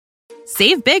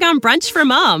Save big on brunch for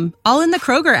mom, all in the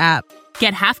Kroger app.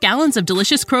 Get half gallons of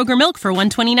delicious Kroger milk for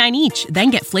 $1.29 each.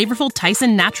 Then get flavorful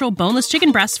Tyson natural boneless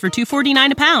chicken breasts for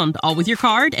 $2.49 a pound, all with your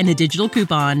card and a digital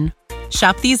coupon.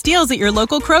 Shop these deals at your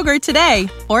local Kroger today,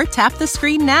 or tap the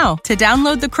screen now to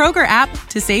download the Kroger app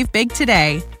to save big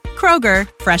today. Kroger,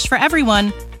 fresh for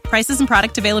everyone. Prices and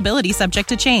product availability subject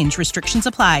to change. Restrictions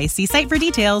apply. See site for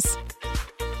details.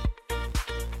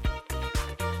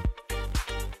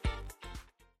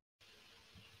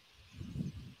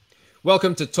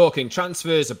 Welcome to Talking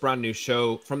Transfers, a brand new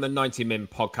show from the 90 Min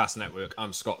Podcast Network.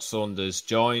 I'm Scott Saunders,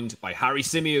 joined by Harry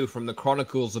Symeou from the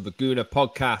Chronicles of a Gooner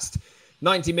podcast,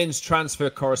 90 Min's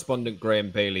transfer correspondent Graham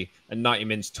Bailey, and 90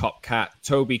 Min's top cat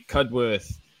Toby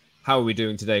Cudworth. How are we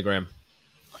doing today, Graham?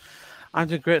 I'm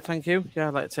doing great, thank you. Yeah,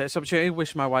 I'd like to take this opportunity to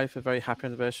wish my wife a very happy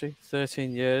anniversary.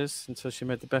 13 years until she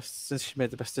made the best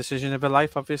decision of her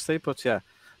life, obviously. But yeah,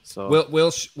 so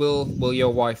will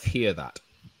your wife hear that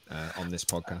on this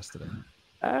podcast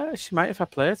today? She might if I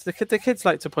play it. The kids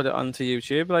like to put it onto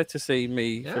YouTube. They like to see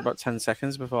me for about 10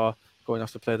 seconds before going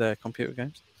off to play their computer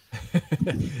games.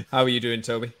 How are you doing,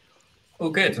 Toby? All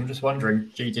good. I'm just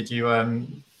wondering, did you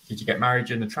get married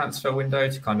in the transfer window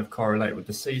to kind of correlate with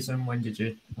the season? When did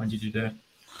you do it?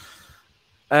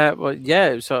 Well,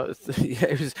 yeah. So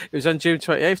it was on June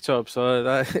 28th, Tob.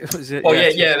 So it was. Oh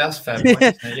yeah, that's fair point,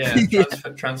 isn't it? Yeah,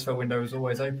 transfer window was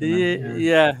always open.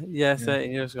 Yeah. 13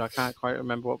 years ago. I can't quite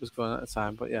remember what was going on at the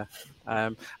time, but yeah,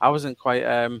 I wasn't quite.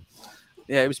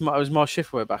 It was more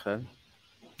shift work back then.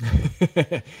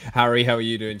 Harry, how are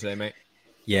you doing today, mate?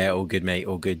 Yeah, all good, mate.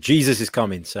 All good. Jesus is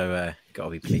coming, so gotta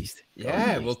be pleased.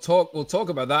 Yeah, we'll talk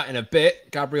about that in a bit.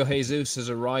 Gabriel Jesus has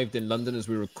arrived in London as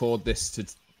we record this to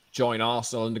join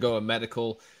Arsenal, undergo a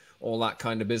medical, all that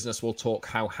kind of business. We'll talk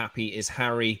how happy is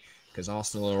Harry, because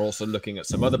Arsenal are also looking at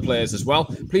some other players as well.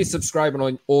 Please subscribe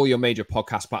on all your major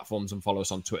podcast platforms and follow us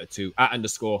on Twitter too,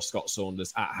 @_Scott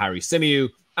Saunders, @Harry Symeou,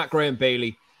 @Graham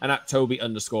Bailey, and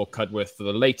 @Toby_Cudworth for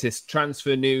the latest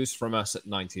transfer news from us at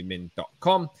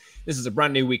 90min.com. This is a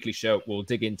brand new weekly show. We'll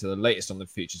dig into the latest on the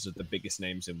futures of the biggest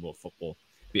names in world football,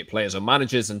 be it players or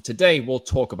managers. And today we'll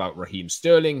talk about Raheem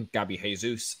Sterling, Gabby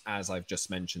Jesus, as I've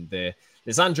just mentioned there,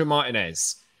 Lisandro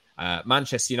Martinez,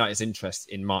 Manchester United's interest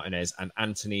in Martinez and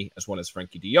Anthony, as well as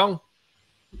Frankie de Jong.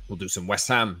 We'll do some West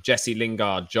Ham, Jesse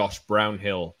Lingard, Josh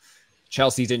Brownhill,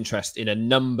 Chelsea's interest in a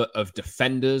number of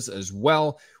defenders as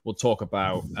well. We'll talk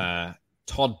about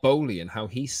Todd Bowley and how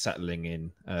he's settling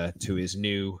in to his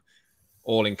new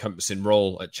all-encompassing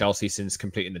role at Chelsea since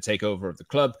completing the takeover of the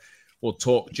club. We'll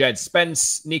talk Jed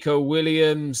Spence, Nico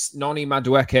Williams, Noni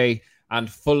Madueke,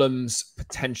 and Fulham's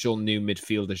potential new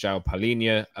midfielder João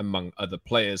Palhinha, among other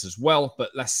players as well.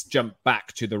 But let's jump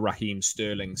back to the Raheem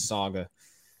Sterling saga.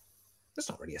 That's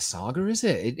not really a saga, is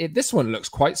it? This one looks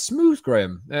quite smooth,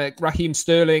 Graham. Raheem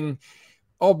Sterling,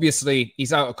 obviously,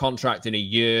 he's out of contract in a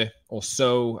year or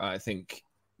so. I think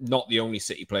not the only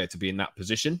City player to be in that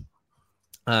position.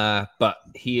 But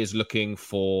he is looking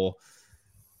for,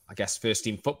 I guess,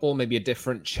 first-team football, maybe a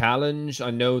different challenge.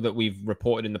 I know that we've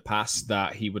reported in the past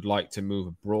that he would like to move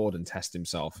abroad and test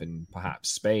himself in perhaps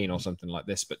Spain or something like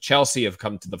this. But Chelsea have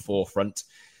come to the forefront.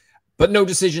 But no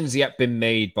decisions yet been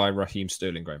made by Raheem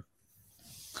Sterling, Graham.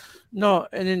 No,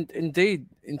 and indeed,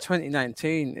 in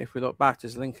 2019, if we look back,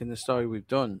 there's a link in the story we've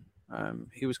done.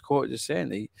 He was quoted as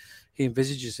saying he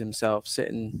envisages himself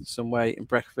sitting somewhere eating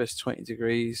breakfast, 20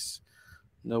 degrees,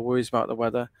 no worries about the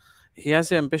weather. He has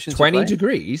the ambition 20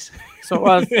 degrees? So,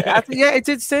 well, it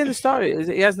did say in the story.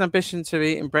 He has an ambition to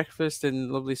eating breakfast in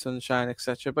lovely sunshine,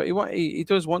 etc. But he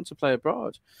does want to play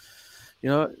abroad. You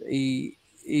know,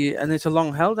 and it's a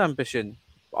long-held ambition.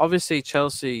 Obviously,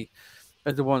 Chelsea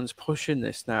are the ones pushing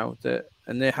this now,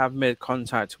 and they have made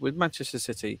contact with Manchester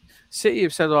City. City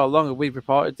have said all along, and we've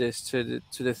reported this to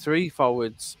the three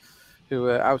forwards who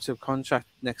are out of contract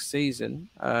next season.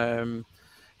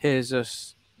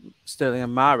 Jesus, Sterling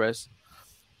and Mahrez,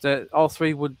 that all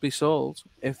three would be sold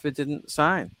if they didn't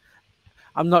sign.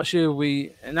 I'm not sure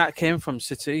and that came from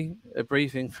City, a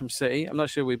briefing from City. I'm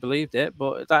not sure we believed it,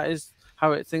 but that is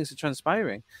how things are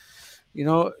transpiring. You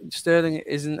know, Sterling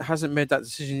hasn't made that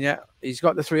decision yet. He's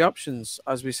got the three options,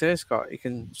 as we say, Scott. He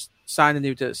can sign a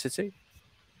new deal at City.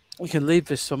 He can leave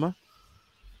this summer,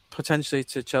 potentially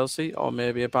to Chelsea or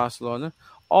maybe a Barcelona.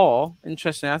 Or,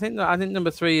 interestingly, I think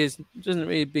number three doesn't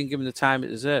really been given the time it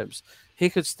deserves. He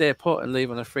could stay put and leave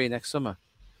on a free next summer.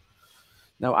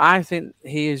 Now, I think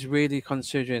he is really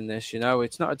considering this. You know,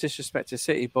 it's not a disrespect to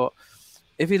City, but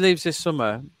if he leaves this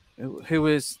summer, who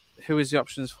is the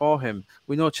options for him?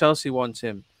 We know Chelsea want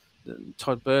him.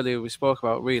 Todd Boehly, who we spoke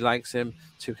about, really likes him.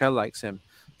 Tuchel likes him.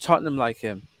 Tottenham like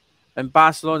him. And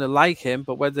Barcelona like him,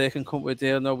 but whether they can come up with a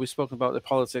deal, no, we've spoken about the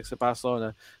politics of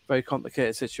Barcelona, very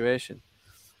complicated situation.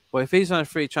 But if he's on a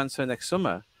free transfer next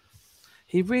summer,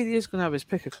 he really is going to have his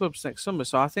pick of clubs next summer.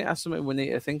 So I think that's something we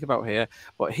need to think about here.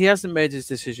 But he hasn't made his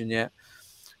decision yet.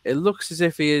 It looks as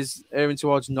if he is erring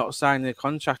towards not signing a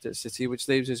contract at City, which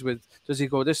leaves us with, does he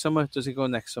go this summer? Does he go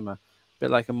next summer? A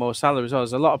bit like a Mo Salah as well.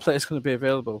 There's a lot of players going to be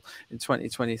available in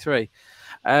 2023.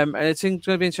 And it's going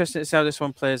to be interesting to see how this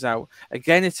one plays out.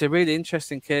 Again, it's a really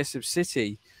interesting case of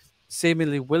City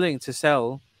seemingly willing to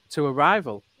sell to a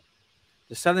rival.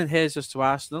 They're selling Jesus to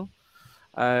Arsenal.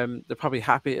 They're probably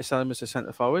happy to sell him as a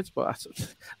centre forward, but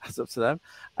that's up to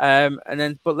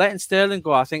them. But letting Sterling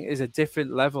go, I think, is a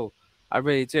different level. I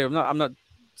really do. I'm not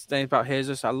saying about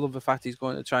Jesus. I love the fact he's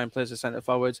going to try and play as a centre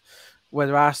forward.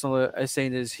 Whether Arsenal are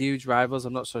seen as huge rivals,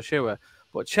 I'm not so sure.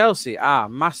 But Chelsea are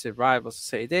massive rivals to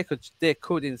City. They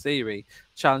could, in theory,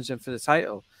 challenge them for the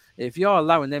title. If you're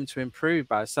allowing them to improve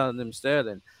by selling them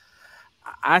Sterling,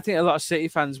 I think a lot of City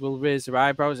fans will raise their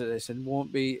eyebrows at this and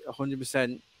won't be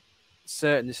 100%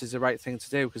 certain this is the right thing to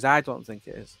do, because I don't think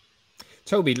it is.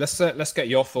 Toby, let's get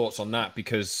your thoughts on that,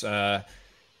 because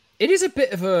it is a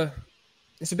bit of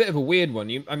a weird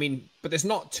one. But there's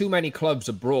not too many clubs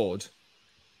abroad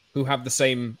who have the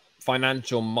same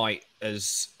financial might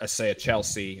as say a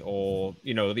Chelsea or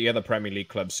the other Premier League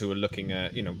clubs who are looking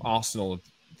at Arsenal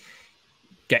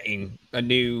getting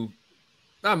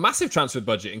a massive transfer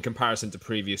budget in comparison to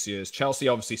previous years. Chelsea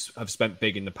obviously have spent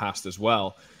big in the past as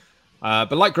well.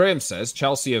 But like Graham says,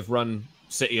 Chelsea have run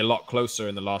City a lot closer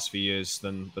in the last few years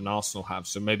than Arsenal have,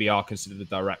 so maybe are considered a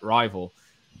direct rival.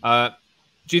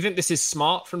 Do you think this is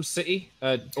smart from City?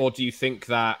 Or do you think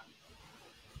that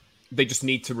they just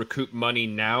need to recoup money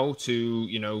now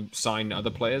to, sign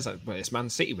other players? It's Man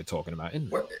City we're talking about, isn't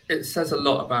it? Well, it says a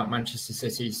lot about Manchester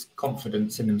City's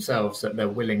confidence in themselves that they're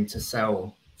willing to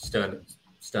sell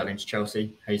Sterling to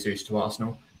Chelsea, Jesus to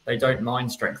Arsenal. They don't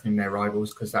mind strengthening their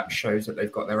rivals because that shows that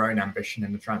they've got their own ambition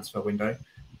in the transfer window.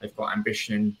 They've got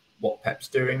ambition in what Pep's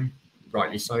doing,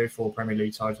 rightly so, 4 Premier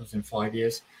League titles in 5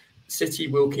 years. City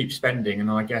will keep spending, and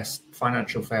I guess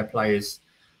financial fair play is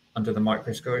under the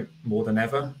microscope more than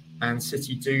ever. And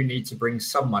City do need to bring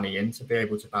some money in to be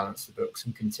able to balance the books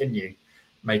and continue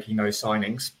making those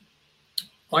signings.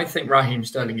 I think Raheem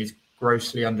Sterling is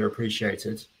grossly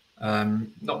underappreciated.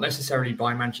 Not necessarily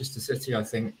by Manchester City. I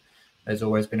think there's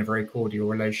always been a very cordial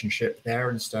relationship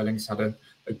there, and Sterling's had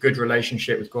a good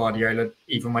relationship with Guardiola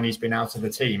even when he's been out of the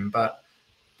team. But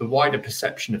the wider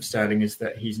perception of Sterling is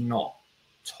that he's not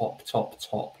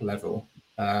top level.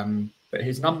 But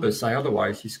his numbers say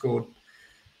otherwise. He scored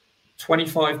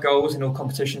 25 goals in all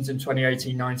competitions in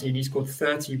 2018-19. He scored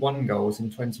 31 goals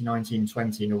in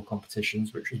 2019-20 in all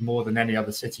competitions, which was more than any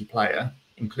other City player,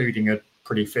 including a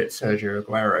pretty fit Sergio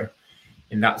Aguero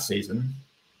in that season.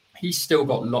 He's still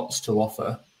got lots to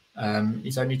offer.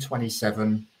 He's only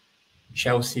 27.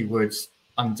 Chelsea would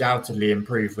undoubtedly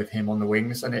improve with him on the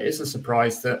wings. And it is a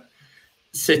surprise that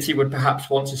City would perhaps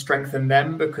want to strengthen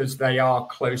them because they are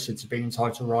closer to being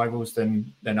title rivals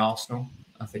than Arsenal.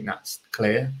 I think that's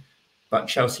clear. But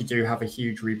Chelsea do have a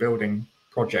huge rebuilding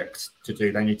project to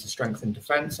do. They need to strengthen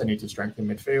defence. They need to strengthen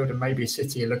midfield. And maybe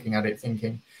City are looking at it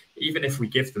thinking, even if we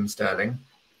give them Sterling,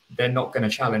 they're not going to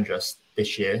challenge us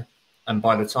this year. And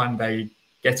by the time they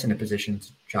get in a position to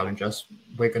challenge us,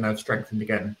 we're going to have strengthened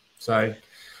again. So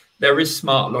there is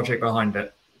smart logic behind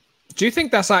it. Do you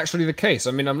think that's actually the case?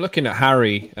 I mean, I'm looking at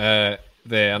Harry there,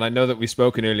 and I know that we've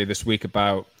spoken earlier this week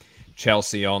about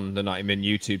Chelsea on the 90 Min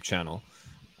YouTube channel.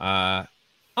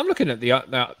 I'm looking at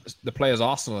the players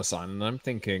Arsenal are signing, and I'm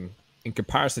thinking, in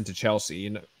comparison to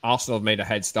Chelsea, Arsenal have made a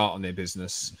head start on their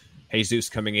business. Jesus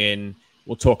coming in.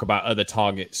 We'll talk about other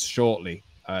targets shortly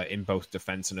in both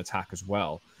defence and attack as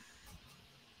well.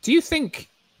 Do you think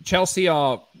Chelsea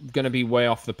are going to be way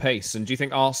off the pace, and do you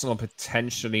think Arsenal are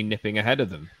potentially nipping ahead of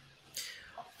them?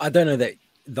 I don't know that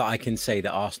I can say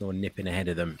that Arsenal are nipping ahead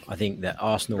of them. I think that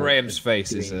Arsenal... Graham's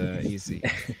face is easy.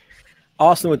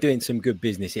 Arsenal are doing some good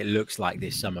business, it looks like,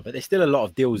 this summer, but there's still a lot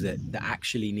of deals that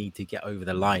actually need to get over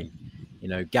the line.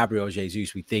 Gabriel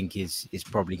Jesus, we think, is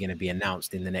probably going to be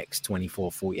announced in the next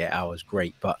 24, 48 hours.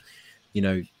 Great. But,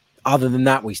 other than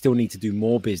that, we still need to do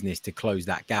more business to close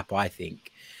that gap, I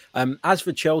think. As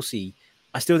for Chelsea,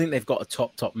 I still think they've got a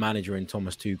top manager in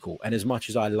Thomas Tuchel. And as much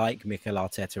as I like Mikel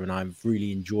Arteta and I've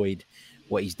really enjoyed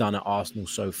what he's done at Arsenal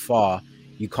so far,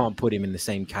 you can't put him in the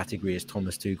same category as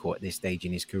Thomas Tuchel at this stage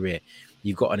in his career.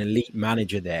 You've got an elite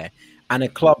manager there and a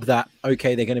club that,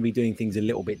 okay, they're going to be doing things a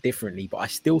little bit differently, but I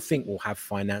still think will have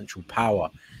financial power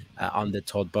under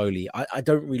Todd Bowley. I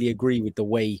don't really agree with the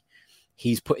way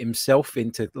he's put himself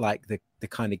into like the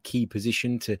kind of key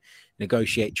position to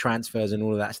negotiate transfers and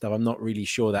all of that stuff. I'm not really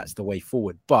sure that's the way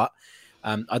forward, but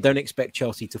I don't expect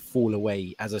Chelsea to fall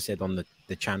away, as I said on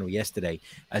the channel yesterday,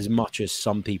 as much as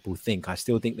some people think. I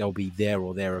still think they'll be there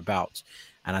or thereabouts.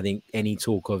 And I think any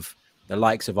talk of the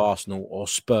likes of Arsenal or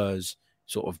Spurs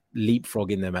sort of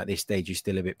leapfrogging them at this stage is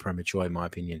still a bit premature, in my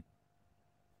opinion.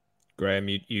 Graham,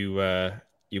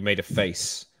 you made a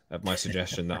face at my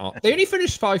suggestion that they only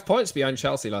finished 5 points behind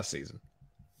Chelsea last season.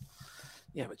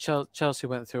 Yeah, but Chelsea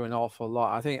went through an awful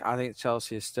lot. I think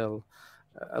Chelsea is still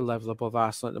a level above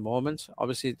Arsenal at the moment.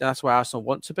 Obviously, that's where Arsenal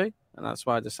want to be, and that's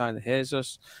why they signed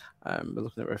Jesus. We're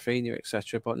looking at Rafinha,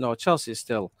 etc. But no, Chelsea is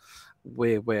still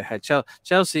way ahead.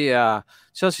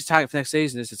 Chelsea's target for next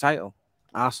season is the title.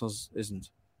 Arsenal's isn't.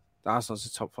 Arsenal's the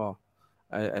top four.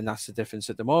 And that's the difference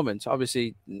at the moment.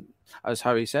 Obviously, as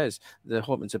Harry says, they're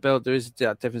hoping to build. There is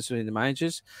that difference between the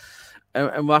managers.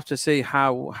 And we'll have to see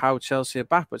how Chelsea are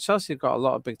back. But Chelsea have got a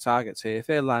lot of big targets here. If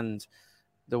they land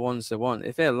the ones they want,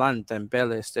 if they land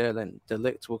Dembele, Sterling, De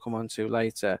Ligt will come on to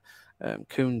later,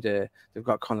 Koundé, they've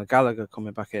got Conor Gallagher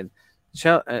coming back in.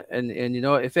 And you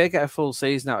know, if they get a full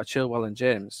season out of Chilwell and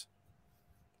James,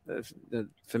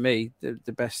 for me,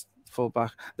 the best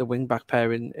fullback, the wing-back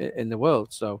pair in the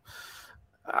world. So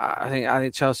I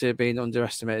think Chelsea are being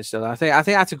underestimated still. I think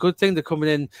that's a good thing. They're coming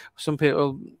in. Some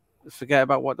people forget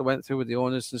about what they went through with the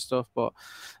owners and stuff, but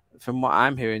from what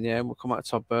I'm hearing, yeah, we'll come out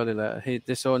to Todd Burley later.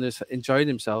 This owner's enjoyed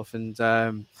himself, and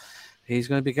he's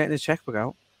going to be getting his checkbook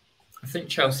out. I think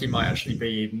Chelsea might actually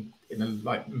be in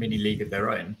a mini league of their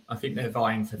own. I think they're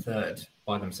vying for third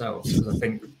by themselves, because I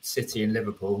think City and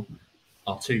Liverpool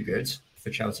are too good for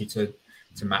Chelsea to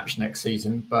match next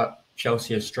season. But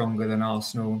Chelsea is stronger than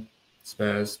Arsenal,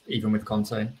 Spurs, even with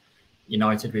Conte.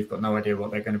 United, we've got no idea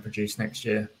what they're going to produce next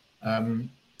year.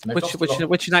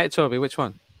 Which United, Toby? Which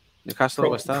one? Newcastle or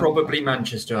West Ham? Probably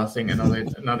Manchester, I think.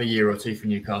 Another year or two for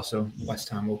Newcastle. West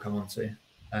Ham will come on to.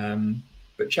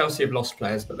 But Chelsea have lost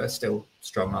players, but they're still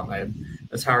strong, aren't they? And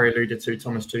as Harry alluded to,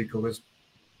 Thomas Tuchel has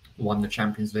won the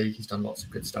Champions League. He's done lots of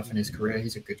good stuff in his career.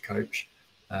 He's a good coach.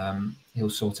 He'll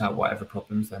sort out whatever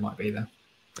problems there might be there.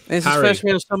 It's his first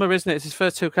real summer, isn't it? It's his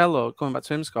first Tuchel, going back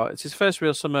to him, Scott. It's his first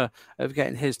real summer of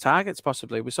getting his targets,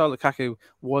 possibly. We saw Lukaku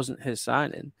wasn't his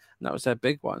signing, and that was their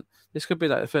big one. This could be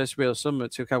like the first real summer.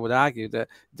 Tuchel would argue that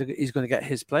he's going to get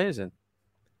his players in.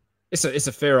 It's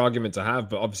a fair argument to have,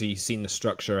 but obviously you've seen the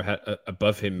structure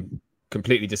above him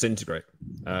completely disintegrate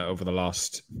over the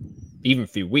last even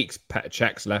few weeks. Petr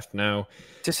Cech's left now.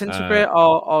 Disintegrate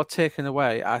or taken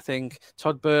away. I think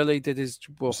Todd Burley did his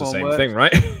homework. It's the same thing,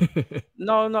 right?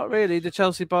 No, not really. The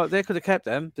Chelsea they could have kept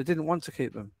them. They didn't want to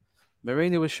keep them.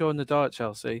 Mourinho was showing the door at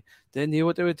Chelsea. They knew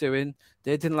what they were doing.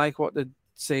 They didn't like what they'd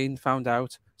seen, found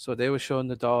out, so they were showing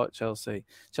the door at Chelsea.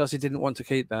 Chelsea didn't want to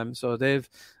keep them, so they've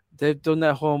done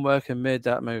their homework and made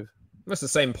that move. That's the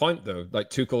same point, though. Like,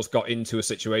 Tuchel's got into a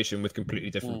situation with completely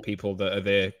different people that are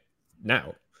there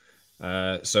now.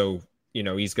 So, you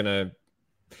know, it'll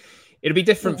be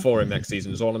different for him next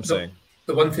season, is all I'm saying.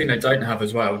 The one thing they don't have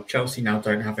as well, Chelsea now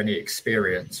don't have any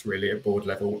experience really at board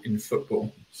level in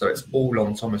football. So it's all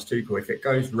on Thomas Tuchel. If it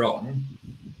goes wrong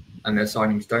and their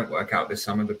signings don't work out this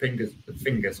summer, the finger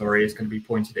is going to be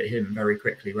pointed at him very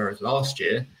quickly. Whereas last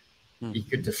year, he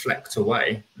could deflect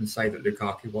away and say that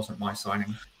Lukaku wasn't my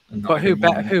signing. But who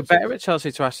better at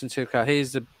Chelsea to ask than Tuchel?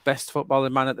 He's the best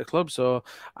footballing man at the club. So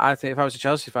I think if I was a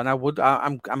Chelsea fan, I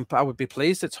would be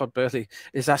pleased that Todd Burley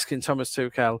is asking Thomas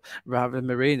Tuchel rather than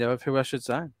Mourinho of who I should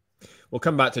sign. We'll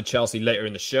come back to Chelsea later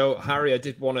in the show. Harry, I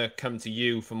did want to come to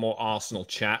you for more Arsenal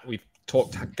chat. We've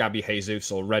talked Gabby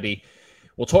Jesus already.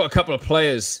 We'll talk a couple of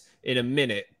players in a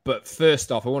minute. But first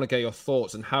off, I want to get your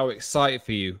thoughts on how excited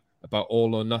for you about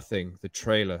All or Nothing, the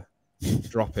trailer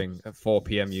dropping at 4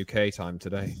 p.m. UK time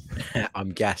today. I'm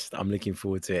gassed. I'm looking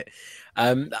forward to it.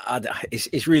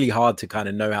 It's really hard to kind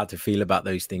of know how to feel about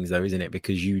those things, though, isn't it?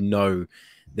 Because you know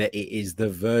that it is the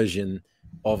version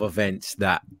of events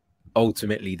that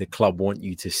ultimately the club want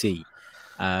you to see.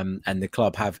 And the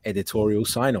club have editorial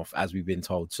sign-off, as we've been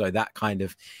told. So that kind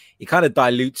of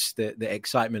dilutes the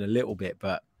excitement a little bit.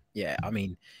 But yeah, I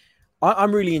mean,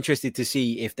 I'm really interested to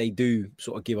see if they do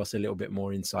sort of give us a little bit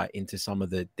more insight into some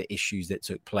of the issues that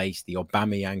took place, the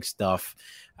Aubameyang stuff,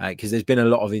 because there's been a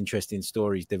lot of interesting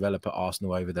stories develop at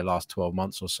Arsenal over the last 12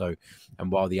 months or so,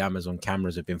 and while the Amazon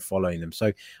cameras have been following them.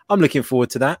 So I'm looking forward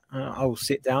to that. I'll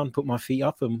sit down, put my feet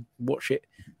up and watch it,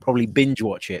 probably binge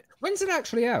watch it. When's it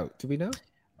actually out? Do we know?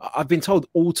 I've been told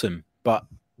autumn, but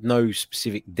no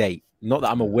specific date. Not that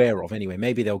I'm aware of anyway.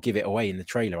 Maybe they'll give it away in the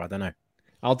trailer. I don't know.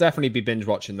 I'll definitely be binge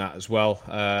watching that as well.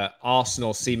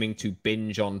 Arsenal seeming to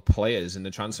binge on players in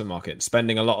the transfer market,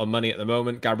 spending a lot of money at the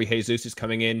moment. Gabriel Jesus is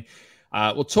coming in.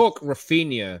 We'll talk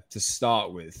Rafinha to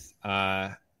start with.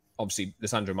 Obviously,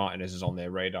 Lisandro Martinez is on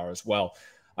their radar as well.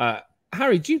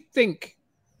 Harry, do you think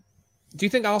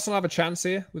Arsenal have a chance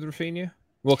here with Rafinha?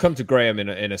 We'll come to Graham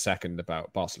in a second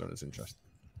about Barcelona's interest.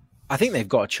 I think they've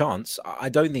got a chance. I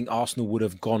don't think Arsenal would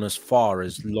have gone as far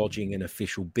as lodging an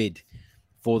official bid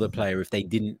for the player if they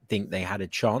didn't think they had a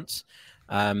chance.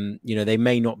 They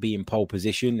may not be in pole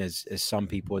position as some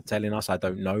people are telling us. I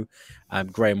don't know.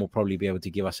 Graham will probably be able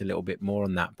to give us a little bit more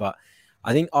on that. But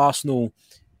I think Arsenal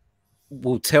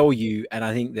will tell you, and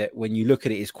I think that when you look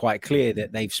at it, it's quite clear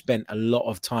that they've spent a lot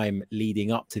of time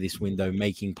leading up to this window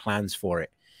making plans for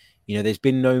it. There's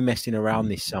been no messing around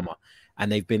this summer,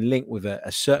 and they've been linked with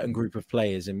a certain group of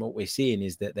players. And what we're seeing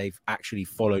is that they've actually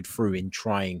followed through in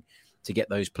trying to get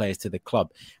those players to the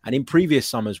club. And in previous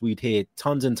summers, we'd hear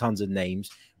tons and tons of names.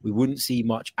 We wouldn't see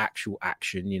much actual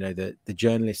action. The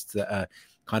journalists that are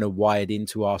kind of wired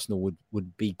into Arsenal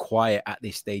would be quiet at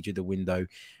this stage of the window.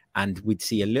 And we'd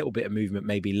see a little bit of movement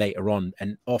maybe later on,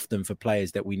 and often for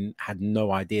players that we had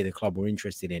no idea the club were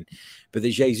interested in. But the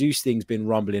Jesus thing's been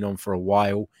rumbling on for a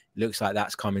while. Looks like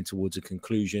that's coming towards a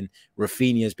conclusion.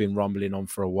 Rafinha's been rumbling on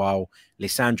for a while.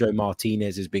 Lisandro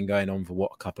Martinez has been going on for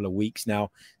a couple of weeks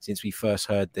now since we first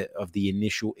heard of the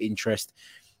initial interest.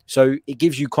 So it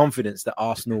gives you confidence that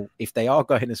Arsenal, if they are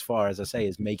going as far, as I say,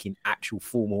 as making actual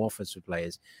formal offers for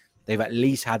players, they've at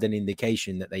least had an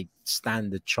indication that they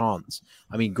stand a chance.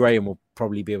 I mean, Graham will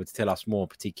probably be able to tell us more,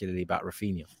 particularly about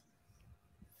Rafinha.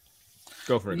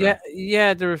 Go for it.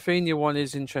 Yeah, the Rafinha one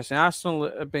is interesting.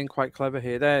 Arsenal have been quite clever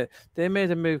here. They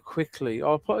made a move quickly,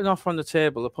 or put an offer on the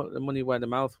table, or put the money where the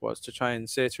mouth was, to try and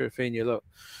say to Rafinha, look,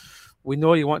 we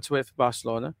know you want to wait for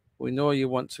Barcelona. We know you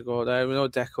want to go there. We know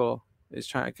Deco is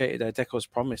trying to get you there. Deco's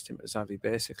promised him at Xavi,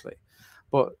 basically.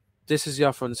 But this is the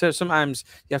offer on the table. Sometimes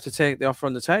you have to take the offer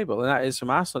on the table, and that is from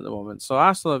Arsenal at the moment. So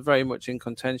Arsenal are very much in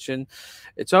contention.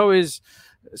 It's always,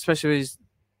 especially with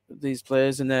these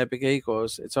players and their big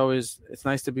egos, it's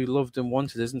nice to be loved and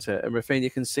wanted, isn't it? And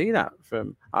Rafinha can see that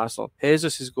from Arsenal.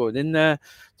 Jesus is going in there.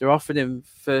 They're offering him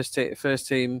first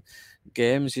team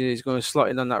games. He's going to slot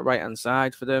in on that right hand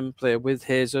side for them, play with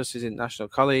Jesus, his international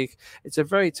colleague. It's a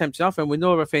very tempting offer, and we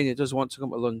know Rafinha does want to come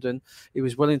to London. He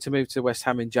was willing to move to West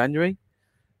Ham in January.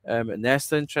 And they're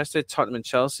still interested. Tottenham and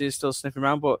Chelsea is still sniffing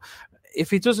around. But if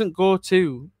he doesn't go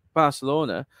to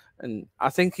Barcelona, and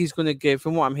I think he's going to give,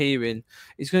 from what I'm hearing,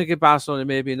 he's going to give Barcelona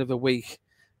maybe another week.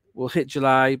 We'll hit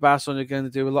July. Barcelona are going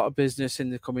to do a lot of business in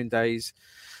the coming days.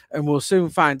 And we'll soon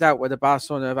find out whether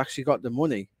Barcelona have actually got the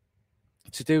money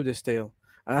to do this deal.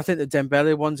 And I think the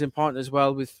Dembele one's important as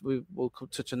well. We'll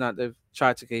touch on that. They've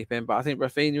tried to keep him. But I think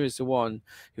Rafinha is the one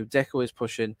who Deco is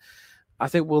pushing. I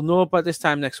think we'll know by this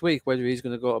time next week whether he's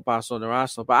going to go to Barcelona or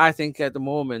Arsenal. But I think at the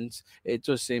moment it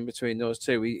does seem between those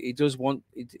two. He does want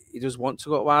to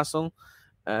go to Arsenal.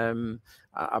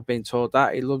 I've been told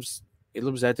that he loves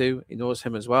Edu. He knows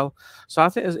him as well. So I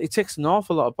think it ticks an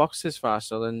awful lot of boxes for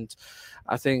Arsenal. And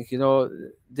I think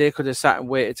they could have sat and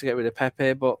waited to get rid of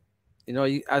Pepe, but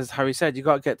as Harry said, you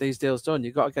got to get these deals done.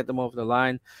 You got to get them over the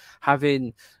line.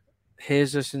 Having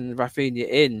Jesus and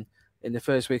Rafinha in the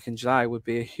first week in July would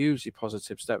be a hugely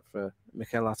positive step for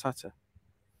Mikel Arteta. Are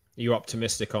you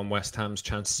optimistic on West Ham's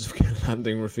chances of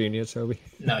landing Rafinha, Toby?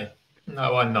 No,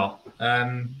 I'm not.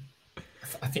 I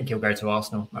think he'll go to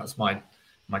Arsenal. That's my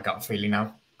gut feeling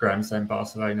now. Graham saying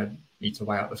Barcelona need to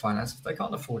weigh out the finances. They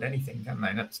can't afford anything, can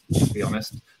they? Let's be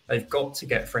honest. They've got to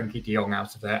get Frenkie de Jong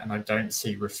out of there, and I don't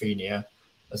see Rafinha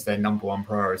as their number one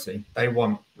priority. They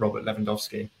want Robert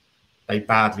Lewandowski. They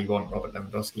badly want Robert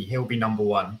Lewandowski. He'll be number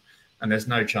one. And there's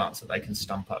no chance that they can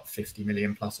stump up 50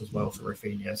 million plus as well for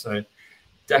Rafinha. So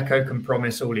Deco can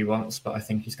promise all he wants, but I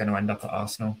think he's going to end up at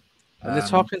Arsenal. And they're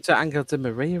talking to Angel Di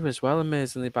Maria as well,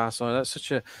 amazingly, Barcelona. That's such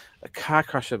a car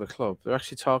crash of a club. They're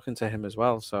actually talking to him as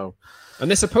well. And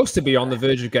they're supposed to be on the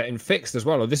verge of getting fixed as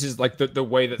well. Or this is like the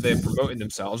way that they're promoting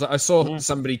themselves. I saw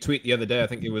somebody tweet the other day, I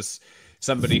think it was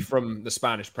somebody from the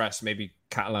Spanish press, maybe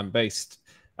Catalan-based,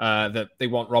 that they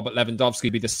want Robert Lewandowski to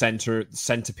be the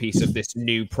centerpiece of this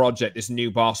new project, this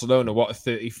new Barcelona. What a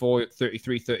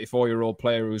 34-year-old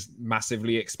player who's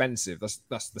massively expensive.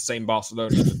 That's the same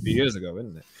Barcelona a few years ago,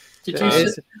 isn't it?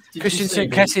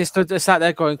 Christian Kessie sat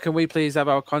there going, can we please have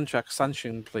our contract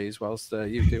sanctioned, please, whilst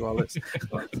you do all this?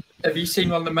 Have you seen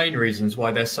one of the main reasons why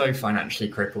they're so financially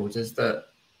crippled is that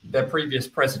their previous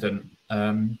president,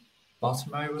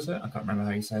 Bartomeu, was it? I can't remember how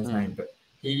you say his name, but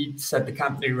he said the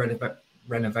Camp Nou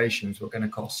renovations were going to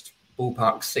cost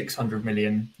ballpark 600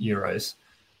 million euros.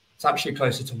 It's actually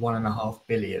closer to 1.5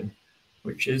 billion,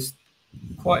 which is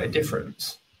quite a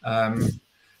difference. And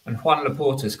Juan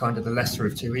Laporta is kind of the lesser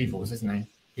of two evils, isn't he?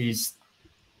 He's,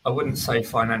 I wouldn't say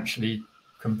financially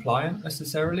compliant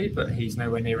necessarily, but he's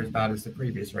nowhere near as bad as the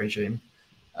previous regime.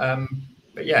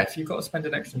 But yeah, if you've got to spend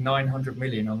an extra 900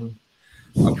 million on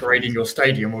upgrading your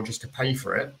stadium or just to pay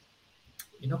for it,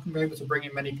 you're not going to be able to bring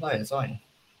in many players, are you?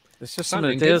 It's just some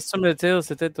of the deals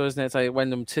they did, though, isn't it? It's like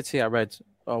when Titi, I read,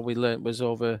 or we learnt, was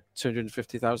over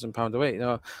 £250,000 a week. You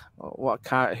know,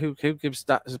 who gives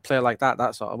that a player like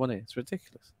that sort of money? It's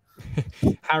ridiculous.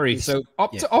 Harry, so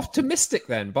optimistic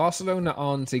then. Barcelona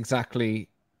aren't exactly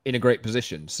in a great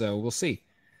position, so we'll see.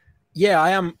 Yeah,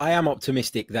 I am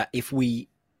optimistic that if we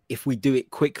do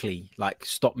it quickly, like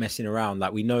stop messing around,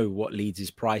 like we know what Leeds'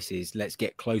 price is, let's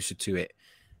get closer to it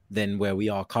than where we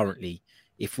are currently.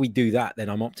 If we do that, then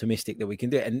I'm optimistic that we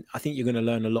can do it. And I think you're going to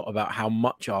learn a lot about how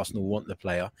much Arsenal want the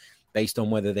player based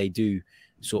on whether they do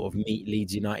sort of meet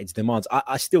Leeds United's demands.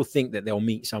 I still think that they'll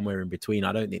meet somewhere in between.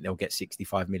 I don't think they'll get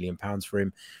 £65 million for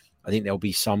him. I think there'll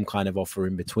be some kind of offer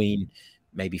in between,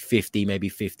 maybe 50, maybe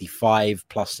 55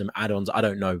 plus some add-ons. I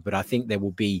don't know, but I think there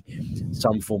will be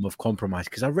some form of compromise.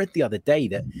 Because I read the other day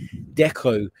that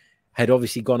Deco had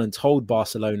obviously gone and told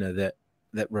Barcelona that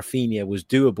Rafinha was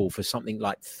doable for something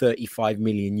like 35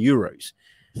 million euros,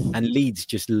 and Leeds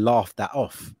just laughed that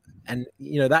off. And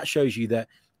you know, that shows you that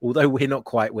although we're not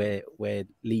quite where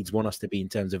Leeds want us to be in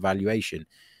terms of valuation,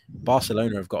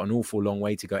 Barcelona have got an awful long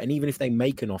way to go. And even if they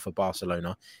make an offer,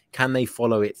 Barcelona, can they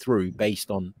follow it through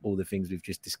based on all the things we've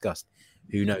just discussed?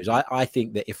 Who knows? I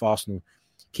think that if Arsenal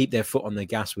keep their foot on the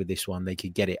gas with this one, they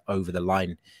could get it over the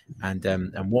line. And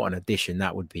what an addition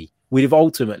that would be. We'd have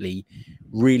ultimately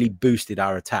really boosted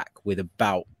our attack with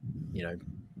about, you know,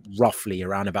 roughly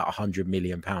around about £100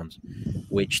 million,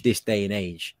 which this day and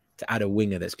age, to add a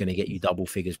winger that's going to get you double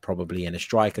figures probably, and a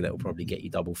striker that will probably get you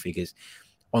double figures,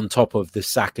 on top of the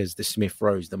Sakas, the Smith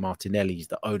Rowes, the Martinellis,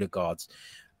 the Odegaards,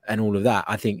 and all of that,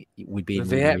 I think we'd be... The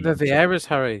Vieiras,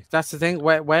 Harry. That's the thing.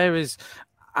 Where is...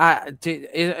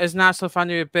 as an Arsenal fan,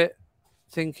 you're a bit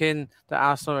thinking that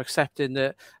Arsenal are accepting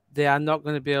that they are not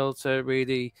going to be able to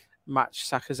really match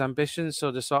Saka's ambitions,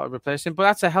 so they sort of replace him. But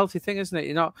that's a healthy thing, isn't it?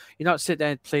 You're not sitting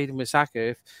there pleading with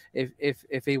Saka.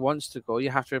 If he wants to go, you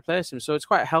have to replace him. So it's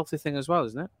quite a healthy thing as well,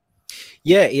 isn't it?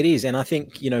 Yeah, it is. And I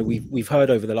think, you know, we've heard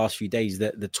over the last few days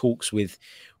that the talks with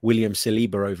William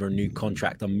Saliba over a new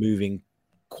contract are moving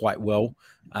quite well.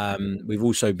 We've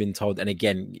also been told, and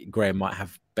again, Graham might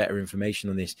have better information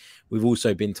on this, we've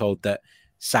also been told that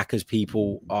Saka's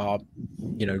people are,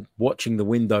 you know, watching the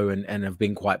window and have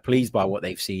been quite pleased by what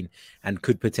they've seen and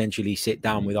could potentially sit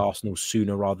down with Arsenal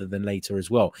sooner rather than later as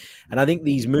well. And I think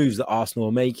these moves that Arsenal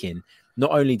are making,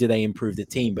 not only do they improve the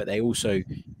team, but they also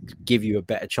give you a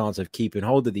better chance of keeping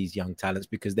hold of these young talents,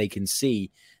 because they can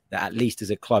see that at least as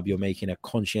a club, you're making a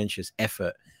conscientious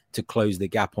effort to close the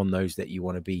gap on those that you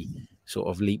want to be sort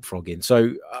of leapfrogging.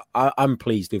 So I'm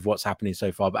pleased with what's happening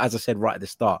so far. But as I said right at the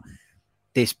start,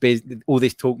 all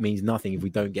this talk means nothing if we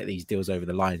don't get these deals over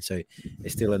the line. So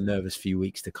it's still a nervous few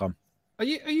weeks to come. Are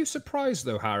you surprised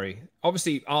though, Harry?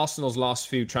 Obviously, Arsenal's last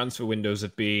few transfer windows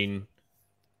have been,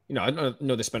 you know, I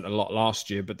know they spent a lot last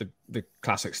year, but the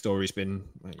classic story's been,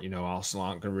 you know, Arsenal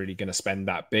aren't really going to spend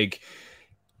that big.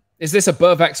 Is this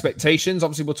above expectations?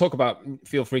 Obviously, we'll talk about,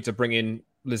 feel free to bring in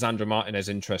Lisandro Martinez'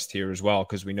 interest here as well,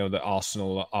 because we know that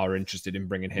Arsenal are interested in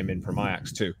bringing him in from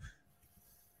Ajax too.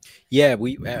 Yeah,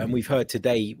 we've heard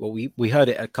today, well, we heard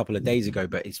it a couple of days ago,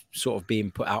 but it's sort of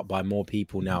being put out by more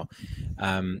people now.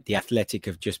 The Athletic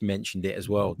have just mentioned it as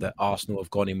well, that Arsenal have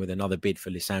gone in with another bid for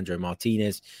Lisandro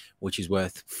Martinez, which is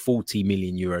worth 40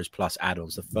 million euros plus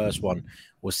add-ons. The first one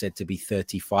was said to be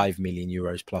 35 million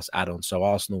euros plus add-ons. So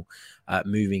Arsenal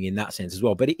moving in that sense as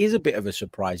well. But it is a bit of a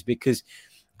surprise because,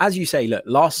 as you say, look,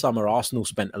 last summer Arsenal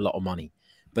spent a lot of money,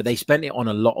 but they spent it on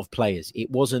a lot of players. It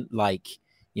wasn't like,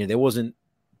 you know, there wasn't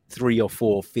 3 or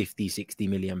 4 50, 60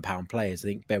 million pound players. I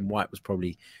think Ben White was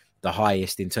probably the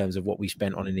highest in terms of what we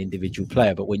spent on an individual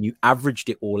player. But when you averaged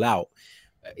it all out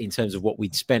in terms of what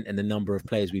we'd spent and the number of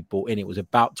players we bought in, it was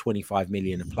about 25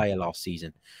 million a player last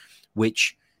season,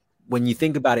 which when you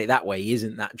think about it that way,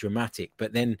 isn't that dramatic.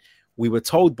 But then we were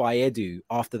told by Edu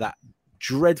after that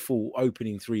dreadful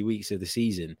opening 3 weeks of the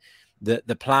season that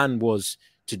the plan was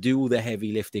to do all the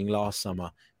heavy lifting last summer,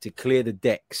 to clear the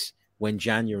decks when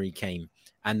January came,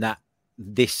 and that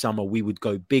this summer we would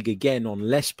go big again on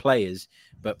less players,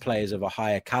 but players of a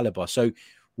higher caliber. So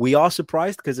we are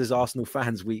surprised because as Arsenal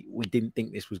fans, we didn't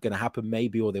think this was going to happen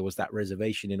maybe, or there was that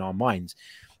reservation in our minds.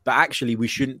 But actually we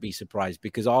shouldn't be surprised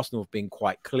because Arsenal have been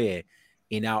quite clear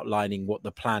in outlining what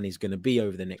the plan is going to be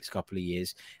over the next couple of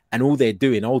years. And all they're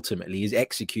doing ultimately is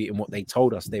executing what they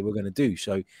told us they were going to do.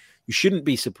 So you shouldn't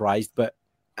be surprised, but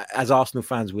as Arsenal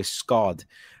fans, we're scarred,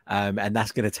 and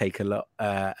that's going to take a lot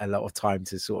of time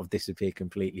to sort of disappear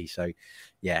completely. So,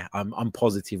 yeah, I'm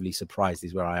positively surprised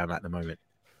is where I am at the moment.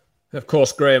 Of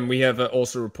course, Graham, we have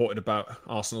also reported about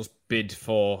Arsenal's bid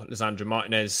for Lisandro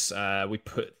Martinez. We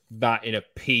put that in a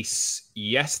piece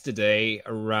yesterday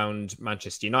around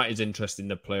Manchester United's interest in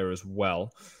the player as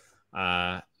well.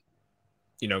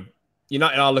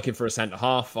 United are looking for a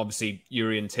centre-half. Obviously,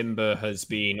 Jurrien Timber has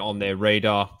been on their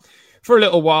radar for a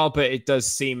little while, but it does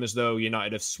seem as though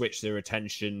United have switched their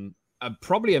attention,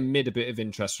 probably amid a bit of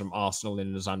interest from Arsenal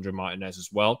in Lisandro Martinez as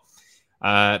well.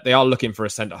 They are looking for a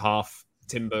centre-half.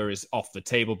 Timber is off the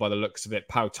table by the looks of it.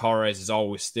 Pau Torres is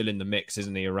always still in the mix,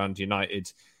 isn't he, around United?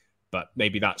 But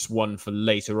maybe that's one for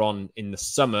later on in the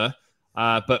summer.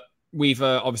 But we've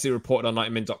obviously reported on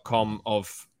 90min.com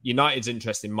of United's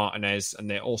interest in Martinez, and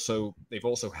they've also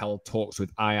held talks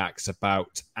with Ajax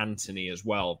about Antony as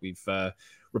well. We've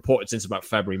reported since about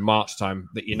February, March time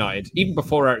that United, even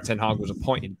before Erik ten Hag was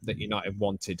appointed, that United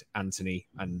wanted Antony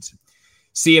and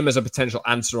see him as a potential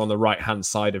answer on the right-hand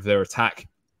side of their attack.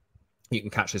 You can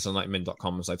catch this on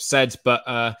 90min.com, as I've said.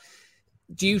 But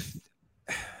do you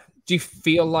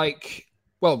feel like...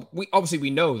 Well, we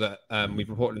know that we've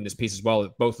reported in this piece as well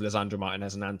that both Lisandro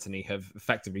Martinez and Antony have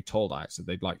effectively told Ajax that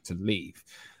they'd like to leave.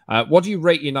 What do you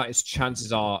rate United's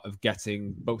chances are of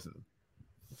getting both of them?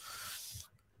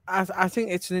 I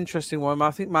think it's an interesting one.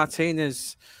 I think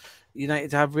Martinez,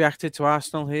 United have reacted to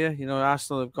Arsenal here.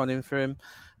 Arsenal have gone in for him.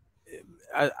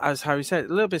 As Harry said, a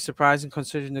little bit surprising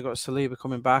considering they've got Saliba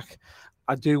coming back.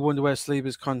 I do wonder where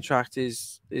Saliba's contract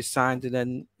is signed and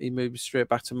then he moves straight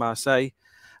back to Marseille.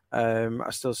 I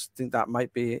still think that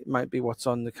might be what's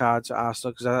on the cards at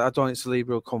Arsenal, because I don't think Saliba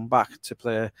will come back to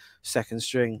play a second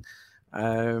string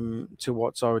to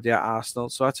what's already at Arsenal.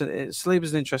 So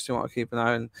Saliba's an interesting one to keep an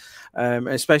eye on,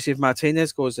 especially if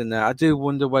Martinez goes in there. I do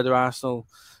wonder whether Arsenal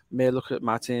may look at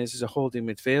Martinez as a holding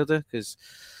midfielder, because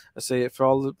I say for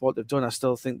all what they've done, I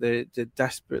still think they're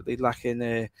desperately lacking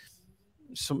a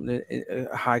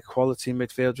high quality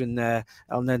midfielder in there.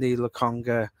 El Neni,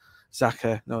 Lokonga,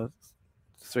 Xhaka,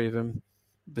 three of them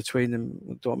between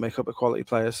them don't make up a quality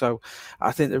player. So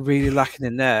I think they're really lacking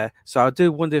in there. So I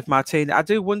do wonder if Martinez,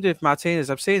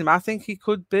 I've seen him, I think he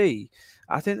could be.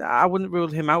 I think I wouldn't rule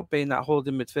him out being that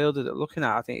holding midfielder that they're looking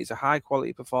at. I think he's a high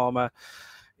quality performer.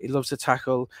 He loves to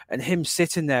tackle, and him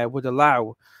sitting there would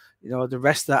allow the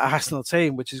rest of that Arsenal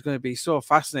team, which is going to be so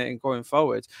fascinating going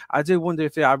forward. I do wonder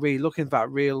if they are really looking for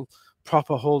that real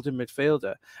proper holding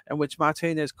midfielder, and which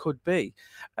Martinez could be.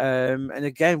 And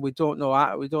again, we don't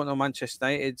know Manchester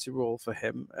United's role for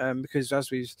him, because as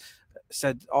we've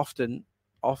said often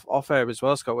off air as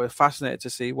well, Scott, we're fascinated to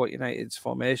see what United's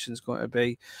formation is going to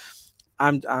be.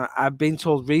 And I've been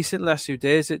told recently, last few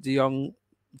days, that De Jong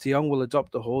will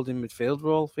adopt the holding midfield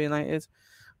role for United,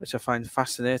 which I find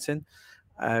fascinating.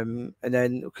 And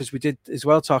then, because we did as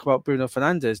well talk about Bruno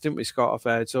Fernandes, didn't we, Scott, off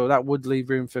air? So that would leave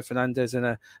room for Fernandes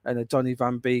and a Donny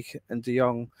van Beek and De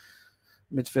Jong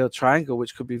midfield triangle,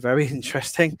 which could be very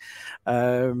interesting.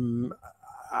 The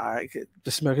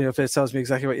smirk on your face tells me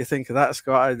exactly what you think of that,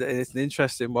 Scott. It's an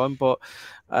interesting one, but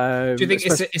do you think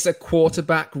it's a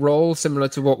quarterback role similar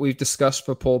to what we've discussed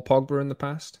for Paul Pogba in the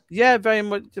past? Yeah, very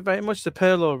much the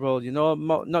Pirlo role.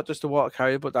 Not just a water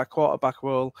carrier, but that quarterback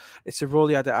role. It's a role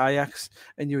he had at Ajax,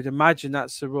 and you would imagine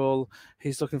that's the role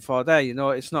he's looking for there.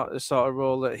 It's not the sort of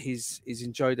role that he's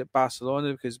enjoyed at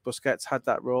Barcelona, because Busquets had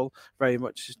that role very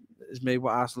much as me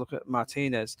what Arsenal look at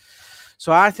Martinez.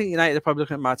 So I think United are probably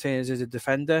looking at Martinez as a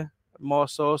defender more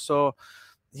so. So,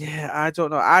 yeah, I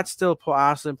don't know. I'd still put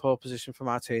Arsenal in pole position for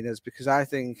Martinez, because I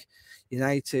think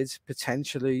United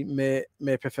potentially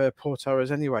may prefer Pau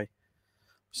Torres anyway.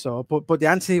 So, but the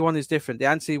Antony one is different. The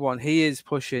Antony one, he is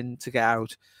pushing to get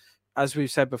out. As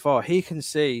we've said before, he can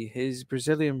see his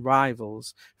Brazilian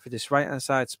rivals for this right-hand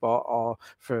side spot or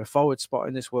for a forward spot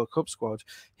in this World Cup squad.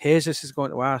 Jesus is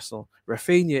going to Arsenal.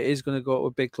 Rafinha is going to go to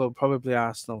a big club, probably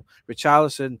Arsenal.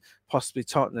 Richarlison, possibly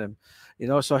Tottenham.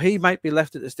 So he might be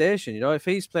left at the station. If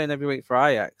he's playing every week for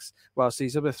Ajax, whilst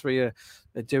these other three are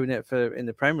doing it in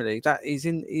the Premier League,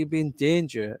 he'd be in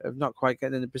danger of not quite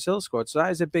getting in the Brazil squad. So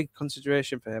that is a big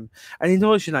consideration for him. And he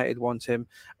knows United want him.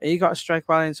 And he got to strike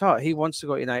while in his heart. He wants to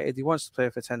go to United. He wants to play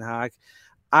for Ten Hag.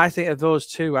 I think of those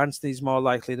two, Antony's more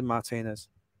likely than Martinez.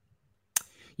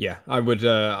 Yeah, I would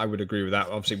agree with that.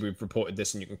 Obviously, we've reported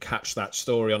this, and you can catch that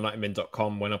story on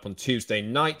 90min.com. Went up on Tuesday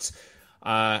night.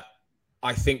 I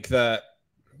think that,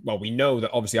 we know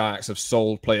that obviously Ajax have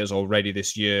sold players already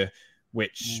this year.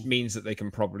 which means that they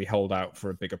can probably hold out for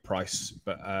a bigger price.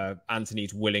 But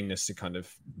Anthony's willingness to kind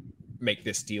of make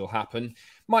this deal happen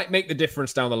might make the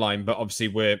difference down the line. But obviously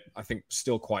we're, I think,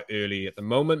 still quite early at the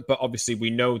moment. But obviously we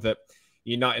know that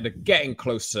United are getting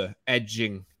closer,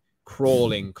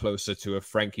 crawling closer to a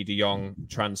Frankie de Jong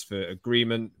transfer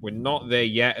agreement. We're not there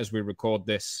yet as we record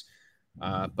this.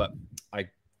 But I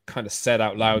kind of said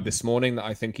out loud this morning that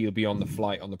I think he'll be on the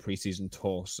flight on the preseason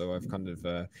tour. So I've kind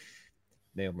of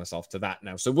nailed myself to that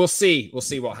now. So we'll see. We'll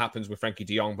see what happens with Frankie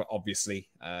de Jong. But obviously,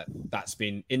 that's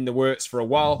been in the works for a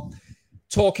while.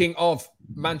 Talking of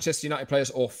Manchester United players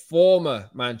or former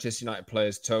Manchester United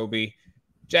players, Toby,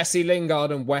 Jesse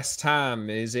Lingard and West Ham,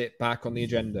 is it back on the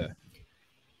agenda?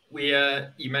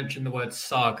 You mentioned the word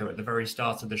saga at the very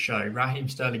start of the show. Raheem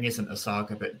Sterling isn't a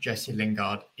saga, but Jesse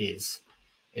Lingard is.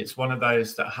 It's one of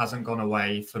those that hasn't gone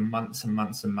away for months and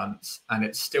months and months, and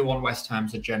it's still on West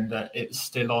Ham's agenda. It's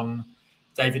still on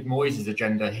David Moyes'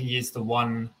 agenda. He is the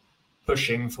one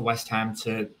pushing for West Ham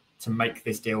to make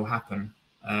this deal happen.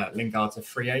 Lingard's a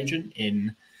free agent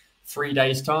in 3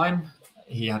 days' time.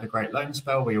 He had a great loan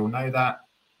spell. We all know that.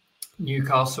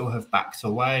 Newcastle have backed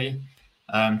away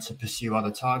to pursue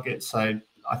other targets. So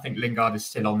I think Lingard is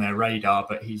still on their radar,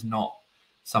 but he's not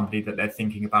somebody that they're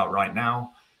thinking about right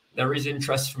now. There is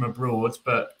interest from abroad,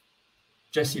 but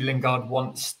Jesse Lingard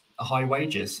wants high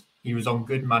wages. He was on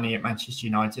good money at Manchester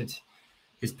United.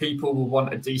 His people will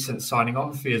want a decent signing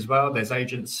on fee as well. There's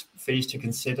agents' fees to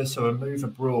consider. So a move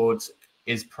abroad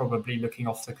is probably looking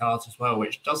off the cards as well,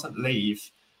 which doesn't leave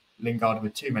Lingard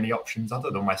with too many options other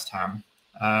than West Ham.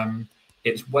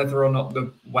 It's whether or not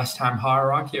the West Ham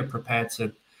hierarchy are prepared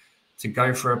to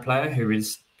go for a player who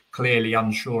is clearly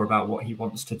unsure about what he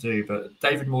wants to do. But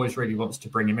David Moyes really wants to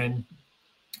bring him in.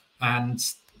 And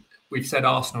we've said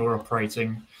Arsenal are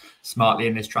operating smartly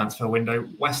in this transfer window.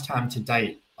 West Ham to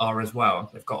date are as well.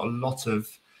 They've got a lot of,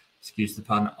 excuse the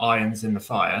pun, irons in the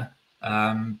fire.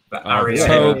 But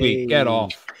Toby, get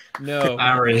off. No.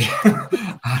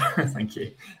 Thank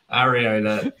you.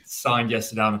 Areola signed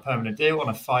yesterday on a permanent deal, on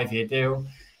a 5-year deal.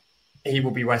 He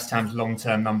will be West Ham's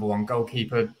long-term number one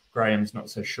goalkeeper. Graham's not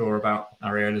so sure about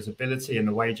Areola's ability and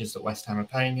the wages that West Ham are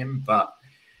paying him, but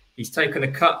he's taken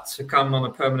a cut to come on a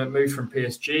permanent move from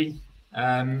PSG.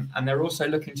 And they're also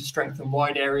looking to strengthen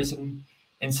wide areas in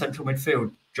central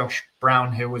midfield. Josh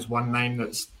Brownhill was one name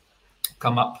that's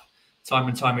come up time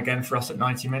and time again for us at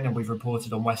 90 Min, and we've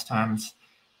reported on West Ham's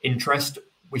interest.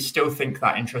 We still think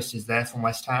that interest is there from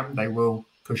West Ham. They will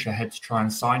push ahead to try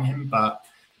and sign him, but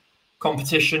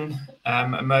competition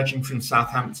emerging from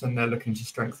Southampton, they're looking to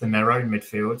strengthen their own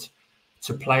midfield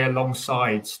to play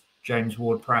alongside James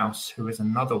Ward-Prowse, who is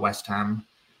another West Ham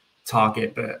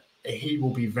target, but he will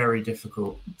be very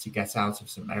difficult to get out of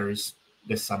St Mary's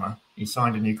this summer. He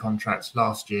signed a new contract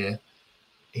last year.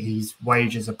 His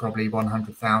wages are probably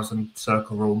 100,000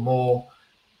 circa or more.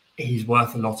 He's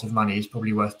worth a lot of money. He's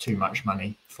probably worth too much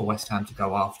money for West Ham to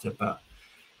go after. But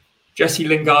Jesse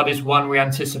Lingard is one we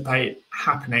anticipate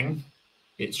happening.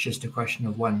 It's just a question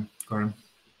of when, Graham.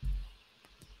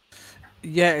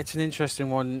 Yeah, it's an interesting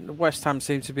one. West Ham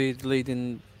seem to be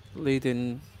leading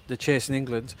the chase in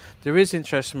England. There is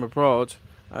interest from abroad.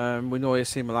 We know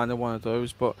AC Milan are one of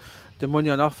those, but the money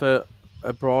on offer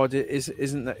abroad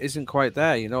isn't quite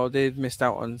there. You know, they've missed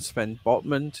out on Sven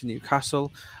Botman to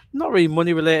Newcastle. Not really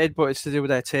money related, but it's to do with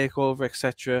their takeover,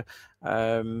 etc.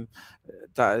 That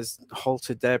has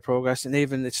halted their progress, and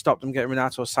even it stopped them getting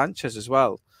Renato Sanchez as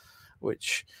well,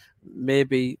 which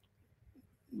maybe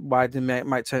why they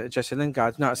might turn to Jesse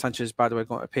Lingard. Renato Sanchez, by the way,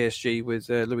 going to PSG with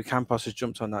Louis Campos has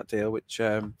jumped on that deal, which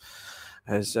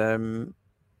has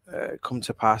come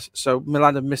to pass. So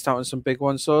Milan have missed out on some big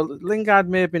ones. So Lingard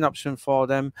may be an option for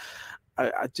them.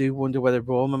 I do wonder whether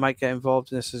Roma might get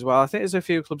involved in this as well. I think there's a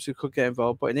few clubs who could get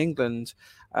involved, but in England,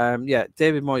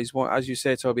 David Moyes, as you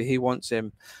say, Toby, he wants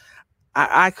him.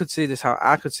 I could see this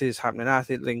happening. I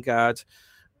think Lingard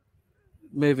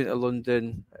moving to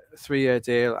London, 3-year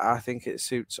deal. I think it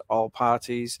suits all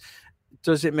parties.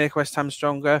 Does it make West Ham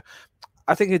stronger?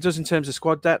 I think it does in terms of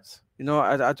squad depth. You know,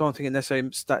 I don't think it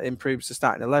necessarily improves the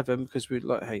starting 11 because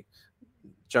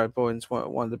Jared Bowen's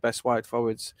one of the best wide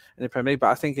forwards in the Premier League, but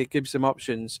I think it gives them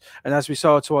options. And as we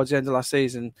saw towards the end of last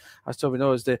season, as Toby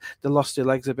knows, they lost their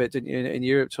legs a bit, didn't you, in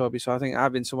Europe, Toby? So I think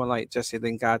having someone like Jesse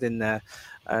Lingard in there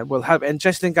will help. And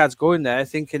Jesse Lingard's going there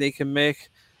thinking he can make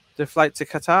the flight to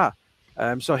Qatar.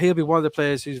 So he'll be one of the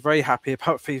players who's very happy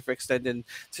about FIFA extending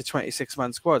to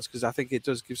 26-man squads because I think it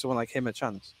does give someone like him a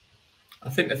chance. I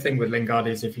think the thing with Lingard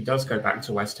is if he does go back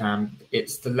to West Ham,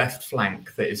 it's the left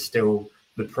flank that is still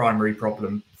the primary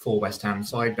problem for West Ham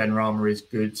side. Ben Rama is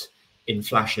good in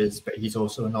flashes, but he's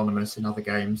also anonymous in other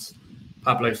games.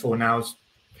 Pablo Fornals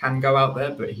can go out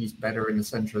there, but he's better in the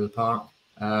centre of the park.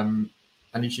 And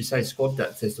as you say, squad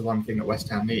depth is the one thing that West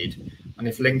Ham need. And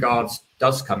if Lingard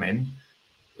does come in,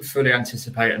 fully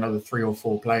anticipate another 3 or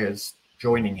 4 players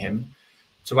joining him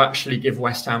to actually give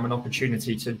West Ham an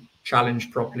opportunity to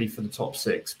challenge properly for the top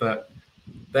 6. But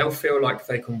they'll feel like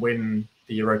they can win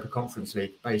the Europa Conference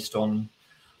League based on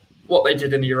what they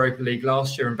did in the Europa League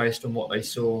last year and based on what they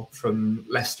saw from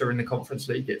Leicester in the Conference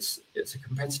League. It's a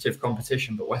competitive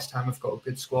competition, but West Ham have got a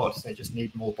good squad. They just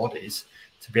need more bodies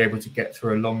to be able to get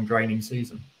through a long, draining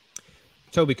season.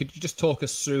 Toby, could you just talk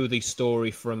us through the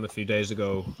story from a few days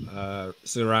ago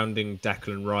surrounding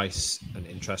Declan Rice and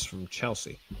interest from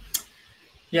Chelsea?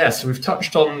 Yeah, so we've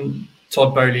touched on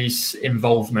Todd Boehly's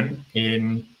involvement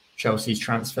in Chelsea's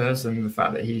transfers and the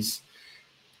fact that he's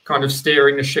kind of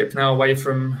steering the ship now away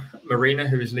from Marina,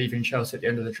 who is leaving Chelsea at the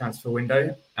end of the transfer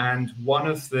window. And one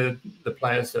of the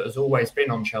players that has always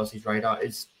been on Chelsea's radar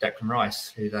is Declan Rice,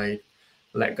 who they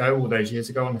let go all those years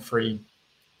ago on a free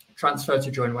transfer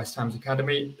to join West Ham's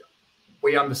academy.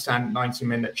 We understand at 90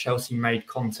 Min that Chelsea made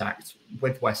contact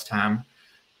with West Ham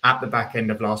at the back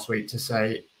end of last week to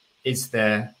say, is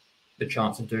there the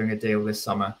chance of doing a deal this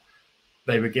summer?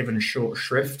 They were given short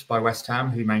shrift by West Ham,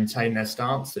 who maintain their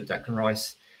stance that Declan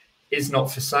Rice is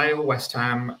not for sale. West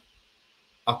Ham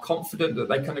are confident that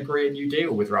they can agree a new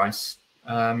deal with Rice.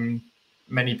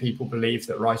 Many people believe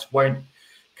that Rice won't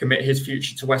commit his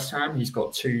future to West Ham. He's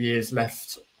got 2 years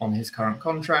left on his current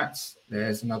contract.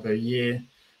 There's another year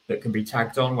that can be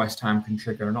tagged on. West Ham can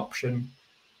trigger an option.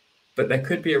 But there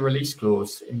could be a release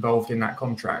clause involved in that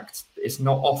contract. It's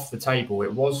not off the table.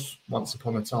 It was once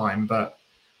upon a time, but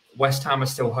West Ham are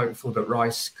still hopeful that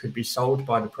Rice could be sold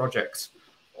by the project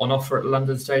on offer at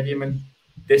London Stadium. And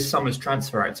this summer's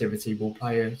transfer activity will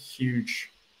play a huge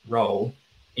role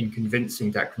in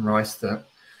convincing Declan Rice that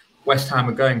West Ham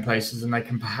are going places and they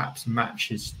can perhaps match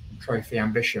his trophy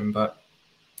ambition. But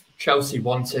Chelsea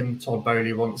want him, Todd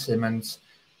Boehly wants him, and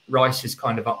Rice is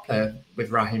kind of up there with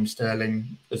Raheem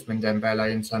Sterling, Ousmane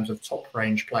Dembele in terms of top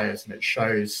range players, and it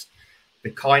shows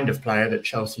the kind of player that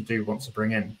Chelsea do want to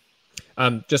bring in.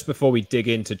 Just before we dig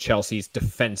into Chelsea's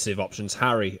defensive options,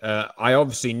 Harry, I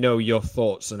obviously know your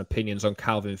thoughts and opinions on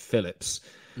Calvin Phillips,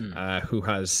 who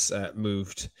has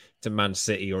moved to Man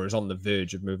City or is on the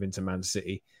verge of moving to Man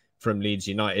City from Leeds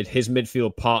United. His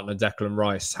midfield partner, Declan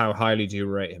Rice, how highly do you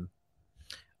rate him?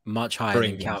 Much higher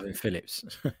than Calvin Phillips.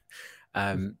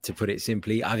 To put it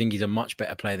simply, I think he's a much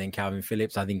better player than Calvin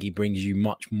Phillips. I think he brings you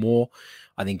much more.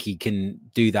 I think he can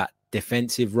do that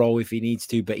defensive role if he needs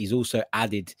to, but he's also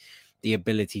added the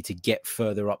ability to get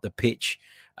further up the pitch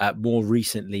more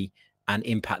recently and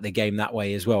impact the game that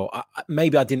way as well.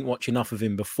 Maybe I didn't watch enough of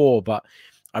him before, but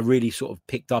I really sort of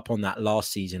picked up on that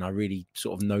last season. I really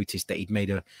sort of noticed that he'd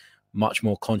made a much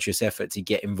more conscious effort to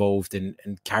get involved and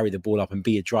carry the ball up and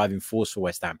be a driving force for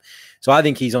West Ham. So I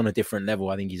think he's on a different level.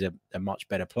 I think he's a much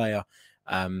better player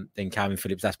than Calvin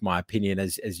Phillips. That's my opinion.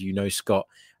 As you know, Scott,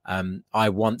 I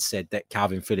once said that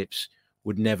Calvin Phillips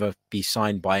would never be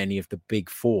signed by any of the big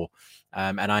four.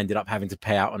 And I ended up having to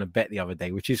pay out on a bet the other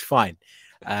day, which is fine.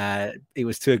 It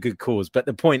was to a good cause. But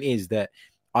the point is that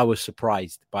I was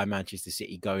surprised by Manchester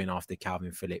City going after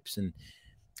Calvin Phillips. And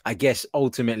I guess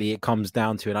ultimately it comes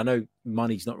down to, and I know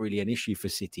money's not really an issue for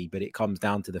City, but it comes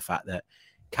down to the fact that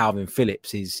Calvin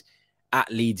Phillips is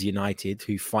at Leeds United,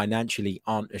 who financially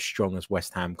aren't as strong as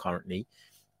West Ham currently,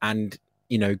 and,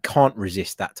 you know, can't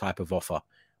resist that type of offer.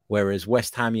 Whereas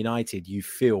West Ham United, you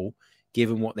feel,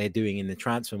 given what they're doing in the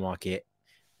transfer market,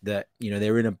 that, you know,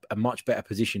 they're in a much better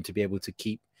position to be able to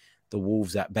keep the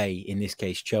Wolves at bay, in this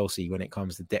case, Chelsea, when it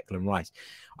comes to Declan Rice.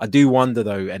 I do wonder,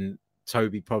 though, and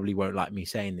Toby probably won't like me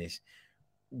saying this,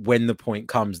 when the point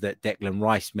comes that Declan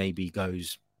Rice maybe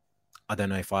goes, I don't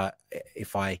know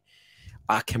if I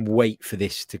can wait for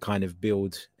this to kind of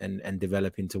build and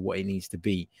develop into what it needs to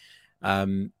be.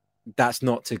 That's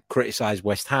not to criticize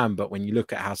West Ham, but when you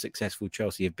look at how successful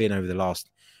Chelsea have been over the last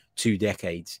 2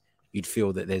 decades, you'd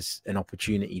feel that there's an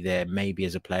opportunity there, maybe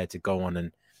as a player, to go on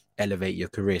and elevate your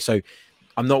career. So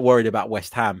I'm not worried about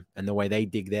West Ham and the way they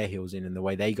dig their heels in and the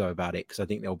way they go about it, because I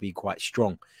think they'll be quite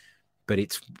strong. But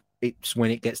it's when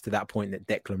it gets to that point that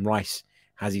Declan Rice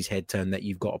has his head turned that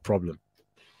you've got a problem.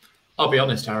 I'll be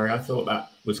honest, Harry, I thought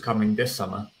that was coming this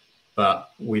summer,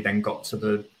 but we then got to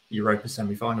the Europa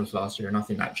semi-finals last year, and I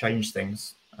think that changed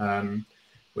things.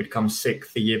 We'd come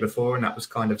 6th the year before, and that was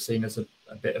kind of seen as a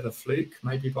bit of a fluke,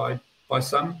 maybe by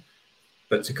some.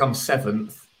 But to come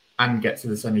 7th and get to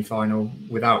the semi-final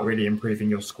without really improving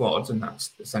your squad, and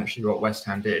that's essentially what West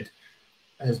Ham did,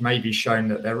 has maybe shown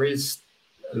that there is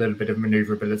a little bit of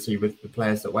manoeuvrability with the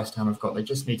players that West Ham have got. They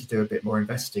just need to do a bit more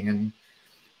investing. And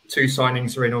 2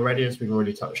 signings are in already, as we've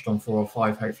already touched on. 4 or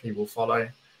 5 hopefully will follow.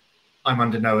 I'm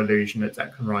under no illusion that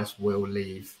Declan Rice will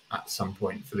leave at some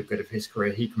point for the good of his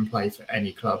career. He can play for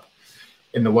any club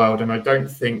in the world, and I don't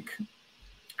think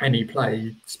any player,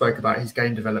 you spoke about his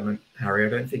game development, Harry, I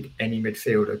don't think any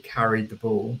midfielder carried the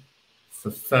ball for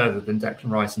further than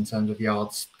Declan Rice in terms of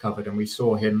yards covered, and we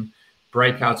saw him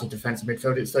break out of defensive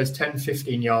midfield. It's those 10,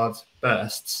 15 yards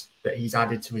bursts that he's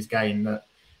added to his game, that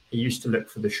he used to look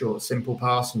for the short, simple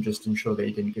pass and just ensure that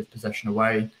he didn't give possession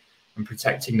away and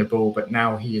protecting the ball. But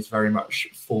now he is very much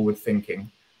forward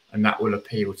thinking, and that will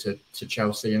appeal to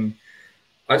Chelsea. And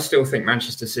I still think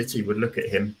Manchester City would look at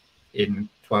him in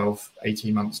 12,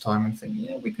 18 months' time and think,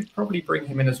 yeah, we could probably bring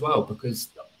him in as well, because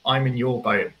I'm in your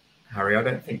boat, Harry. I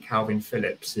don't think Calvin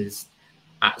Phillips is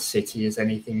at City as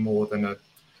anything more than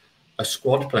a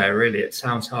squad player, really. It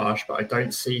sounds harsh, but I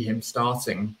don't see him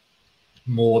starting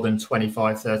more than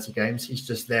 25, 30 games. He's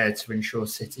just there to ensure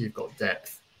City have got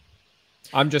depth.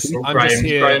 I'm just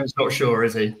here. Graham's not sure,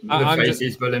 is he?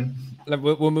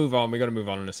 We'll move on. We're going to move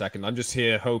on in a second. I'm just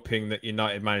here hoping that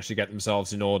United manage to get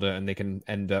themselves in order and they can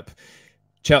end up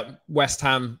West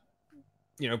Ham,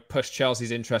 push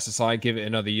Chelsea's interest aside, give it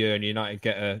another year, and United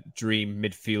get a dream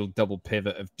midfield double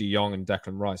pivot of De Jong and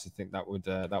Declan Rice. I think that would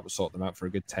sort them out for a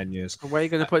good 10 years. Where are you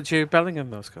going to put Jude Bellingham,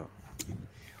 though, Scott?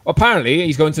 Apparently,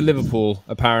 he's going to Liverpool.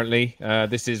 Apparently,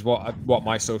 this is what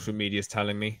my social media is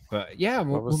telling me. But yeah,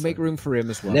 we'll make room for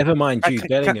him as well. Never mind Jude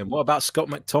Bellingham. What about Scott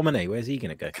McTominay? Where's he going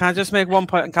to go? Can I just make one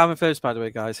point on Calvin Phillips, by the way,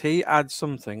 guys? He adds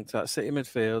something to that City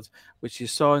midfield, which you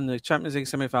saw in the Champions League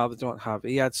semi-final they don't have.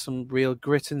 He adds some real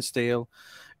grit and steel.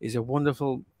 He's a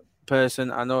wonderful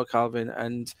person. I know Calvin,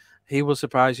 and he will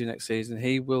surprise you next season.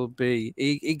 He will be.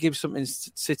 He gives something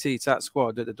City to that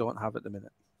squad that they don't have at the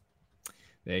minute.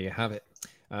 There you have it.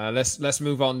 Let's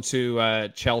move on to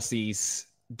Chelsea's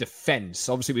defence.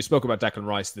 Obviously, we spoke about Declan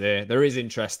Rice there. There is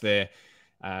interest there.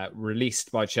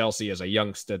 Released by Chelsea as a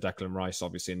youngster, Declan Rice,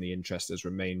 obviously, and the interest has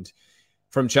remained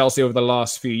from Chelsea over the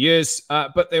last few years.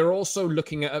 But they're also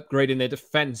looking at upgrading their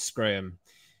defence, Graham.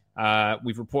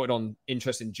 We've reported on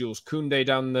interest in Jules Koundé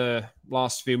down the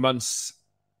last few months.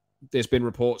 There's been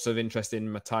reports of interest in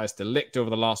Matthijs de Ligt over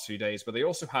the last few days, but they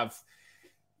also have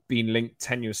been linked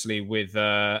tenuously with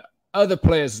other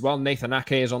players as well. Nathan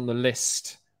Ake is on the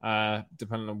list,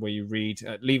 depending on where you read.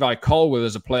 Levi Colwill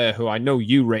is a player who I know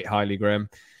you rate highly, Graham,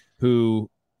 who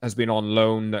has been on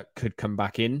loan that could come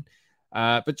back in.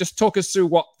 But just talk us through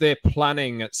what they're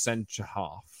planning at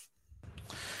centre-half.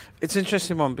 It's an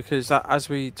interesting one because as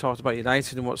we talked about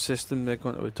United and what system they're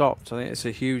going to adopt, I think it's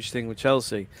a huge thing with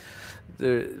Chelsea.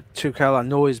 Tuchel, I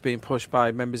know, is being pushed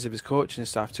by members of his coaching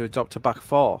staff to adopt a back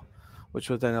four, which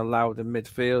will then allow the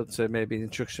midfield to maybe the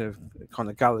introduction of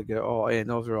Conor Gallagher or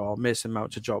Ian Over or Mason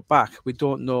Mount to drop back. We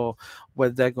don't know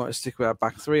whether they're going to stick with a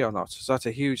back three or not. So that's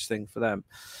a huge thing for them.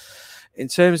 In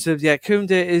terms of,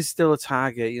 Koundé is still a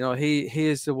target. He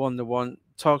is the one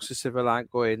talks to Civillant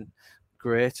going,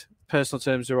 great. Personal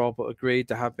terms are all but agreed.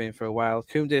 They have been for a while.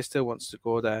 Koundé still wants to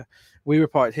go there. We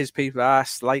reported his people are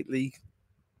slightly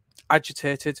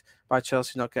agitated by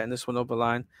Chelsea not getting this one over the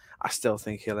line. I still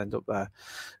think he'll end up there.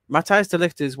 Matthijs de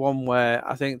Ligt is one where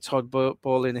I think Todd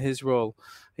Bowley, in his role,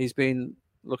 he's been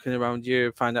looking around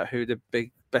Europe, find out who the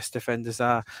best defenders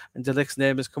are, and de Ligt's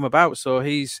name has come about. So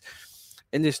he's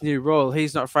in this new role.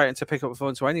 He's not frightened to pick up the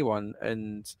phone to anyone,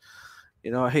 and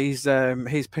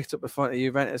he's picked up the phone to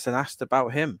Juventus and asked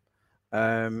about him.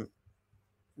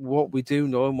 What we do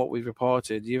know and what we've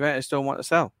reported, Juventus don't want to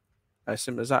sell. As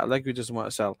simple as that. Allegri doesn't want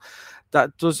to sell.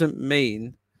 That doesn't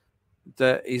mean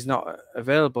that he's not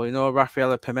available.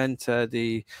 Rafaela Pimenta,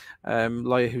 the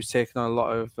lawyer who's taken on a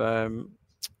lot of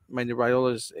Manny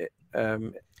Raiola's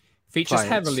features clients.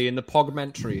 Heavily in the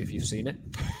Pogmentary, if you've seen it.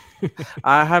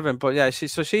 I haven't, but yeah,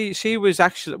 she was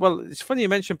actually, well, it's funny you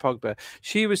mentioned Pogba.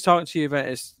 She was talking to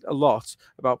Juventus a lot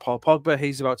about Paul Pogba.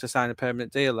 He's about to sign a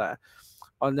permanent deal there.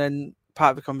 And then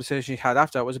part of the conversation she had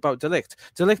after was about de Ligt.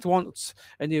 De Ligt wants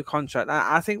a new contract.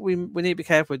 I think we need to be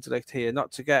careful with de Ligt here,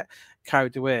 not to get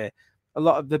carried away. A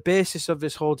lot of the basis of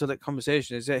this whole de Ligt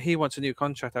conversation is that he wants a new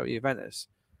contract out of Juventus.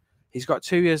 He's got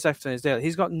 2 years left on his deal.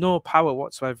 He's got no power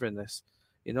whatsoever in this.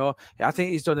 I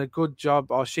think he's done a good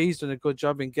job, or she's done a good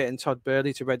job in getting Todd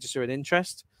Burley to register an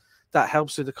interest. That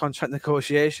helps with the contract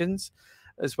negotiations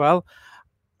as well.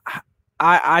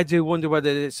 I do wonder whether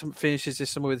it finishes this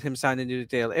summer with him signing a new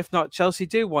deal. If not, Chelsea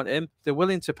do want him. They're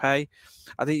willing to pay.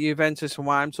 I think Juventus, from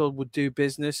what I'm told, would do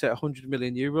business at 100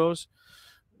 million euros.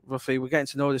 Roughly, we're getting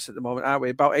to know this at the moment, aren't we?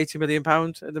 About £80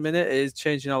 million at the minute. It is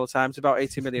changing all the time. It's about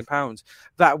 £80 million.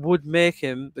 That would make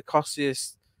him the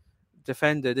costliest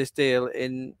defender this deal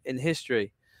in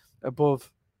history,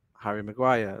 above Harry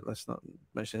Maguire. Let's not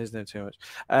mention his name too much.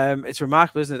 It's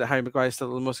remarkable, isn't it, that Harry Maguire is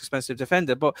still the most expensive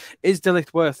defender? But is De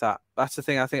Ligt worth that? That's the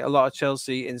thing I think a lot of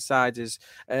Chelsea insiders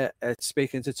are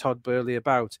speaking to Todd Boehly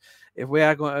about. If we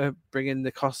are going to bring in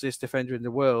the costliest defender in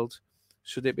the world,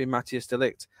 should it be Matthias De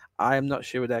Ligt? I am not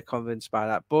sure they're convinced by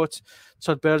that. But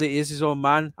Todd Boehly is his own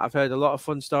man. I've heard a lot of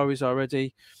fun stories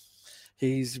already.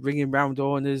 He's ringing round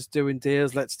owners, doing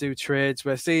deals. Let's do trades.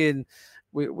 We've seen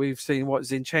what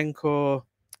Zinchenko,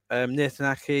 Nathan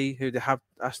Ake, who they have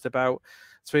asked about,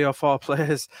 3 or 4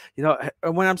 players.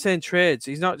 And when I'm saying trades,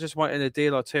 he's not just wanting a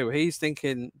deal or 2. He's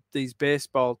thinking these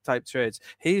baseball type trades.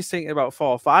 He's thinking about 4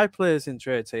 or 5 players in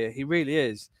trades here. He really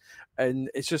is. And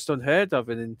it's just unheard of.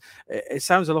 And it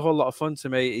sounds a whole lot of fun to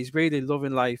me. He's really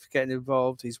loving life, getting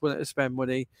involved. He's willing to spend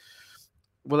money.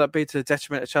 Will that be to the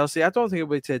detriment of Chelsea? I don't think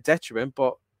it'll be to the detriment,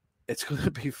 but it's going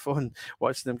to be fun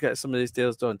watching them get some of these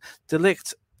deals done. De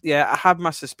Ligt, I have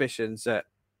my suspicions that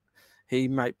he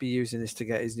might be using this to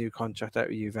get his new contract out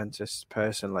of Juventus,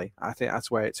 personally. I think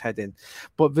that's where it's heading.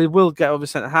 But they will get other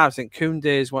centre-halves. I think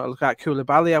Koundé is what I look at.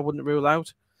 Koulibaly, I wouldn't rule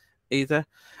out either.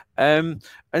 And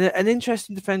an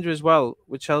interesting defender as well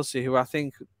with Chelsea, who I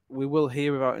think we will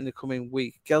hear about in the coming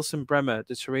week. Gelson Bremer,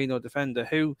 the Torino defender,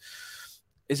 who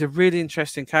is a really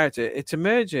interesting character. It's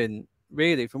emerging,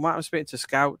 really, from what I'm speaking to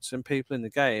scouts and people in the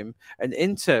game. And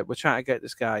Inter, we're trying to get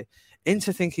this guy.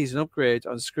 Inter think he's an upgrade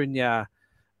on Skriniar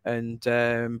and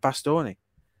Bastoni.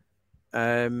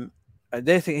 And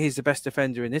they think he's the best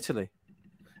defender in Italy.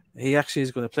 He actually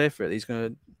is going to play for it. He's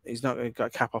not going to get a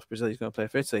cap off Brazil. He's going to play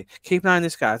for Italy. Keep an eye on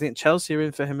this guy. I think Chelsea are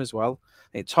in for him as well.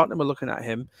 I think Tottenham are looking at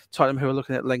him. Tottenham who are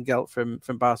looking at Lengelt from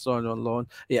Barcelona on loan.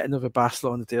 Yeah, another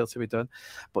Barcelona deal to be done.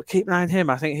 But keep an eye on him.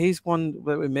 I think he's one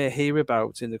that we may hear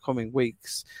about in the coming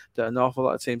weeks that an awful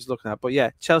lot of teams are looking at. But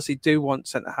yeah, Chelsea do want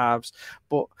centre-halves.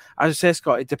 But as I say,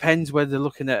 Scott, it depends whether they're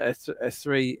looking at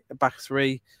a back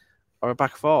three or a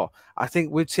back 4. I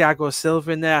think with Thiago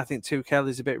Silva in there, I think Tuchel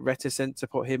is a bit reticent to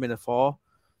put him in a 4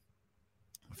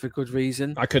 for good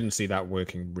reason. I couldn't see that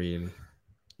working really.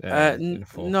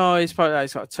 No, he's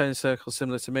got a turn circle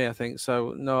similar to me, I think.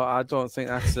 So no, I don't think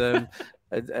that's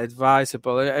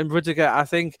advisable. And Rudiger, I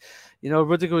think,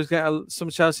 Rudiger was getting some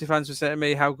Chelsea fans were saying to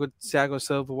me how good Thiago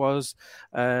Silva was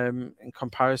in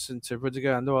comparison to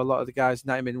Rudiger. I know a lot of the guys in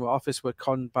that office were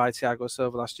conned by Thiago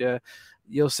Silva last year.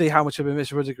 You'll see how much of a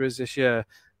miss Rudiger is this year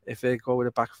if they go with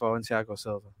a back 4 and Thiago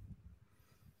Silva.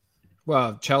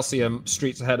 Well, Chelsea are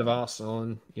streets ahead of Arsenal,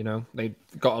 and they've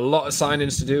got a lot of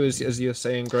signings to do, as you're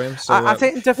saying, Graham. So I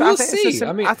think we'll see.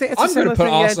 I'm going to put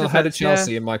Arsenal ahead of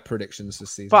Chelsea in my predictions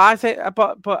this season. But I think,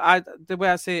 the way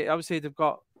I see it, obviously they've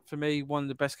got, for me, one of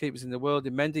the best keepers in the world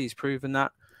in Mendy. He's proven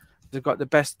that. They've got the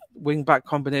best wing-back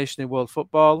combination in world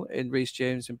football in Reece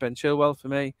James and Ben Chilwell for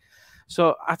me.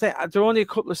 So I think they're only a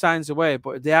couple of signs away,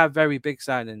 but they are very big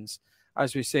signings,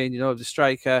 as we've seen. The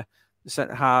striker, the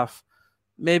centre half.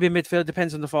 Maybe midfield,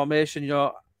 depends on the formation.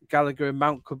 Gallagher and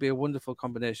Mount could be a wonderful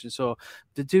combination. So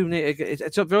they do need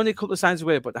they're only a couple of signs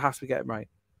away, but they have to get them right.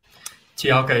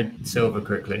 Thiago Silva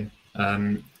quickly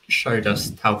showed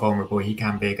us how vulnerable he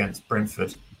can be against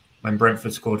Brentford. When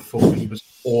Brentford scored 4, he was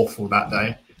awful that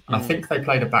day. And I think they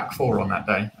played a back 4 on that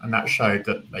day, and that showed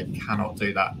that they cannot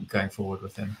do that going forward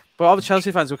with him. But all the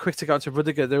Chelsea fans were quick to go to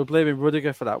Rudiger. They were blaming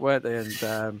Rudiger for that, weren't they?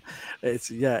 And I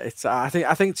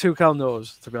think Tuchel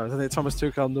knows, to be honest. I think Thomas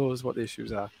Tuchel knows what the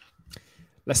issues are.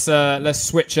 Let's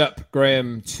switch up,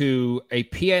 Graham, to a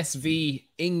PSV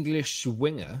English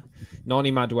winger,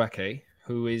 Noni Madueke,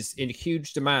 who is in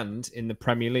huge demand in the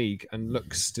Premier League and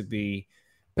looks to be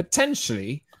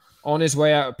potentially on his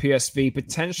way out of PSV,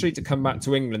 potentially to come back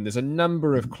to England. There's a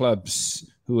number of clubs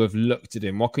who have looked at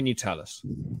him. What can you tell us?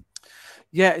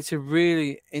 Yeah, it's a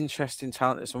really interesting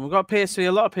talent, this one. We've got PSV,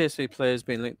 a lot of PSV players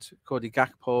being linked. Cody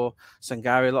Gakpo,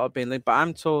 Sangari, a lot have been linked. But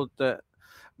I'm told that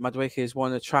Madueke is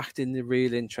one attracting the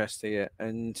real interest here.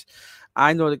 And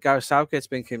I know that Gareth Southgate's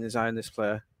been keeping his eye on this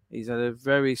player. He's had a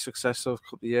very successful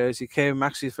couple of years. He came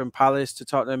actually from Palace to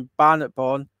Tottenham, Barnet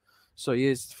born. So he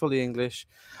is fully English.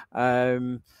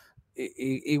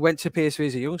 He went to PSV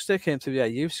as a youngster, came to the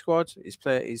youth squad.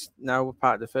 He's now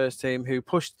part of the first team who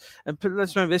pushed. And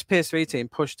let's remember, this PSV team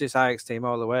pushed this Ajax team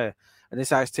all the way. And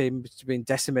this Ajax team has been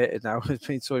decimated now. It's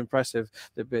been so impressive.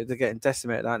 They're getting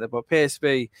decimated, aren't they? But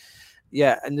PSV,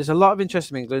 and there's a lot of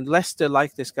interest in England. Leicester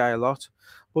like this guy a lot.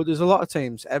 But there's a lot of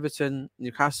teams, Everton,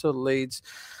 Newcastle, Leeds.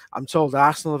 I'm told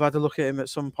Arsenal have had a look at him at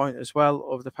some point as well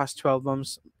over the past 12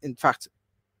 months. In fact,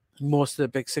 most of the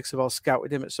big 6 have all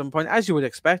scouted him at some point, as you would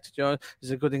expect.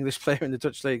 He's a good English player in the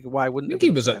Dutch league. Why wouldn't I think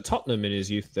he was at Tottenham in his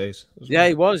youth days? Yeah,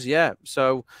 he was. Yeah.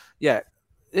 So,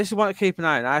 this is one to keep an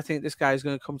eye on. I think this guy is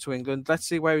going to come to England. Let's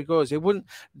see where he goes. It wouldn't.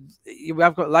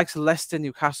 I've got likes of Leicester,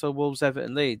 Newcastle, Wolves,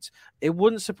 Everton, Leeds. It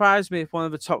wouldn't surprise me if one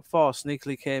of the top 4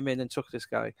 sneakily came in and took this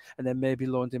guy and then maybe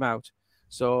loaned him out.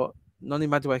 So Noni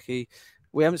Madueke,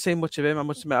 we haven't seen much of him. I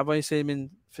must admit, I've only seen him in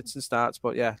fits and starts.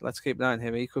 But yeah, let's keep an eye on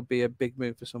him. He could be a big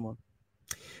move for someone.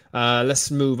 Let's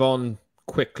move on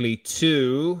quickly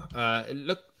to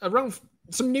look around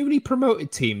some newly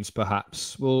promoted teams,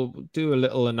 perhaps. We'll do a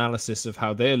little analysis of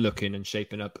how they're looking and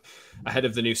shaping up ahead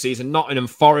of the new season. Nottingham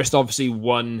Forest obviously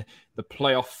won the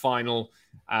playoff final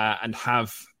and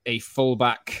have a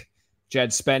fullback,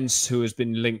 Jed Spence, who has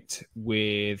been linked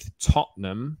with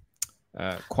Tottenham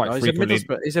frequently.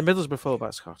 He's a Middlesbrough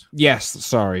fullback, Scott. Yes,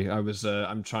 sorry.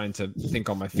 I'm trying to think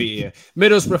on my feet here.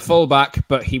 Middlesbrough fullback,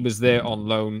 but he was there on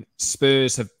loan.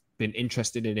 Spurs have been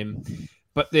interested in him.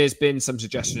 But there's been some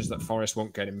suggestions that Forest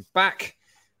won't get him back,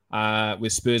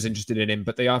 with Spurs interested in him.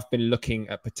 But they have been looking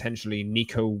at potentially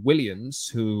Nico Williams,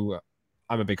 who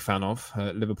I'm a big fan of.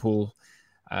 Liverpool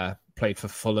played for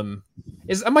Fulham.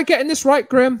 Am I getting this right,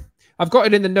 Graham? I've got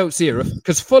it in the notes here,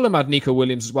 because Fulham had Nico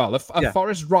Williams as well.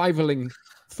 Forest rivaling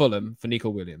Fulham for Nico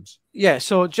Williams. Yeah,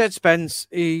 so Jed Spence,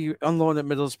 he on loan at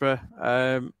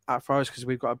Middlesbrough at Forest, because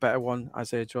we've got a better one,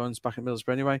 Isaiah Jones, back at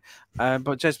Middlesbrough anyway.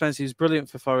 But Jed Spence, he's brilliant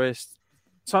for Forest.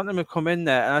 Tottenham have come in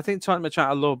there, and I think Tottenham are trying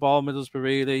to low ball Middlesbrough,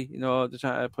 really. They're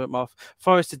trying to put him off.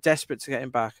 Forest are desperate to get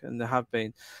him back, and they have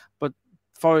been. But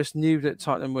Forest knew that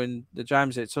Tottenham were in the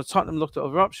jams it. So Tottenham looked at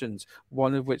other options,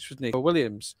 one of which was Nico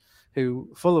Williams, who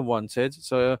Fulham wanted.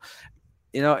 So,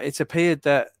 it's appeared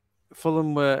that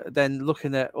Fulham were then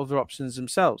looking at other options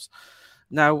themselves.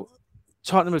 Now,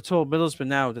 Tottenham have told Middlesbrough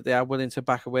now that they are willing to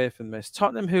back away from this.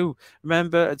 Tottenham, who,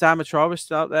 remember, Adama Traore is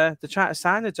still out there. They're trying to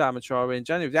sign Adama Traore in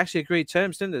January. They actually agreed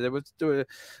terms, didn't they?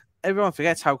 Everyone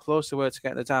forgets how close they were to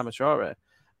getting Adama Traore.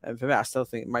 And for me, I still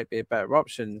think it might be a better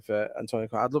option for Antonio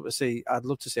Conte. I'd love to see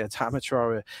Adama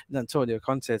Traore and Antonio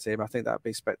Conte team. I think that'd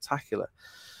be spectacular.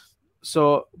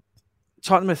 So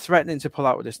Tottenham are threatening to pull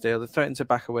out with this deal. They're threatening to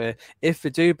back away. If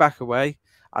they do back away,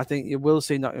 I think you will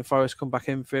see Nottingham Forest come back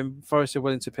in for him. Forest are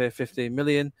willing to pay 15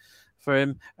 million for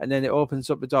him, and then it opens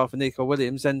up the door for Nico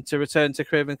Williams and to return to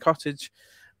Craven Cottage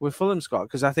with Fulham, Scott,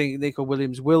 because I think Nico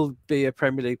Williams will be a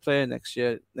Premier League player next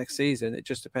season. It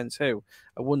just depends who.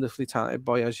 A wonderfully talented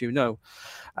boy, as you know.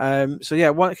 So yeah,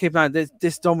 want to keep an eye on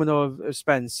this domino of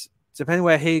Spence. Depending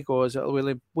where he goes, it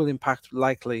will impact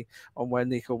likely on where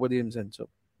Nico Williams ends up.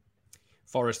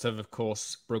 Forest have, of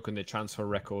course, broken their transfer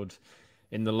record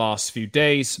in the last few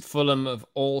days. Fulham are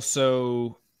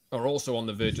also on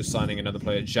the verge of signing another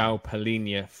player, João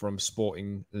Palhinha from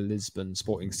Sporting Lisbon,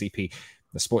 Sporting CP.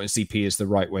 The Sporting CP is the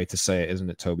right way to say it, isn't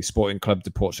it, Toby? Sporting Club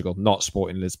de Portugal, not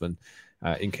Sporting Lisbon,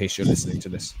 in case you're listening to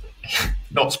this.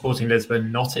 Not Sporting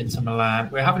Lisbon, not Inter Milan.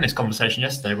 We were having this conversation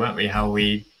yesterday, weren't we? How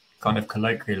we kind of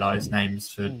colloquialise names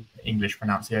for English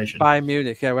pronunciation. Bayern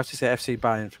Munich, yeah, we have to say FC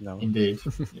Bayern from now on. Indeed.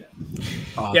 Yeah.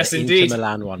 Yes, indeed. Inter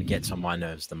Milan one gets on my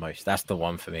nerves the most. That's the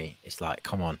one for me. It's like,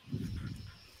 come on.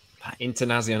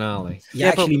 Internazionale. You're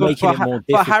actually making it more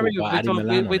difficult Harry, by adding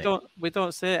Milan we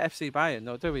don't say FC Bayern,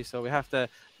 no, do we? So we have to.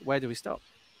 Where do we stop?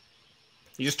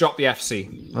 You just drop the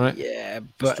FC, right? Yeah,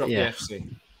 Just but drop the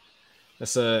FC.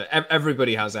 That's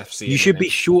everybody has FC. You should be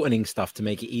shortening stuff to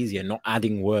make it easier, not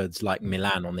adding words like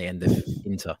Milan on the end of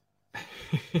Inter.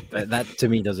 that to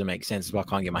me doesn't make sense. So I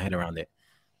can't get my head around it.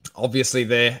 Obviously,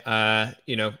 bit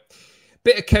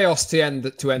of chaos to end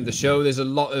the show. There's a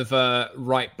lot of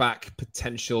right back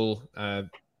potential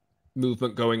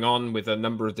movement going on with a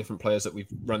number of different players that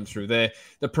we've run through there.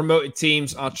 The promoted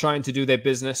teams are trying to do their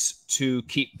business to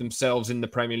keep themselves in the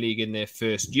Premier League in their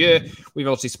first year. We've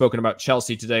obviously spoken about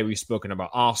Chelsea today. We've spoken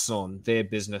about Arsenal and their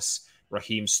business.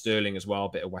 Raheem Sterling as well, a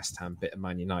bit of West Ham, bit of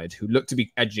Man United, who look to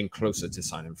be edging closer to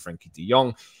signing Frankie de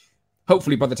Jong.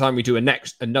 Hopefully, by the time we do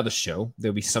another show,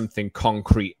 there'll be something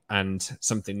concrete and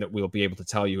something that we'll be able to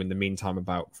tell you in the meantime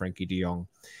about Frankie de Jong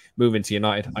moving to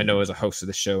United. I know as a host of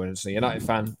the show and as a United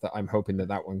fan that I'm hoping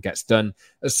that one gets done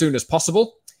as soon as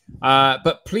possible.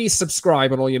 But please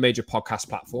subscribe on all your major podcast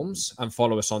platforms and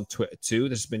follow us on Twitter too.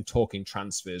 This has been Talking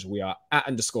Transfers. We are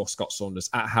 @_Scott Saunders,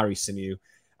 @Harry Sinew,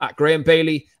 @Graham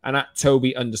Bailey, and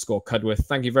 @Toby_Cudworth.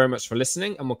 Thank you very much for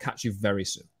listening, and we'll catch you very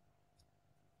soon.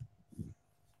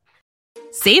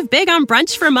 Save big on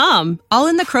brunch for mom, all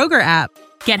in the Kroger app.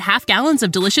 Get half gallons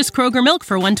of delicious Kroger milk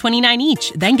for $1.29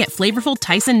 each. Then get flavorful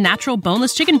Tyson natural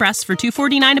boneless chicken breasts for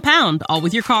 $2.49 a pound, all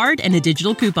with your card and a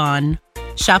digital coupon.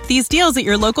 Shop these deals at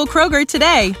your local Kroger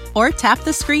today, or tap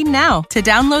the screen now to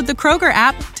download the Kroger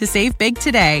app to save big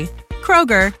today.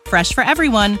 Kroger, fresh for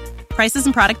everyone. Prices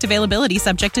and product availability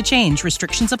subject to change.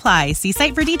 Restrictions apply. See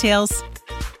site for details.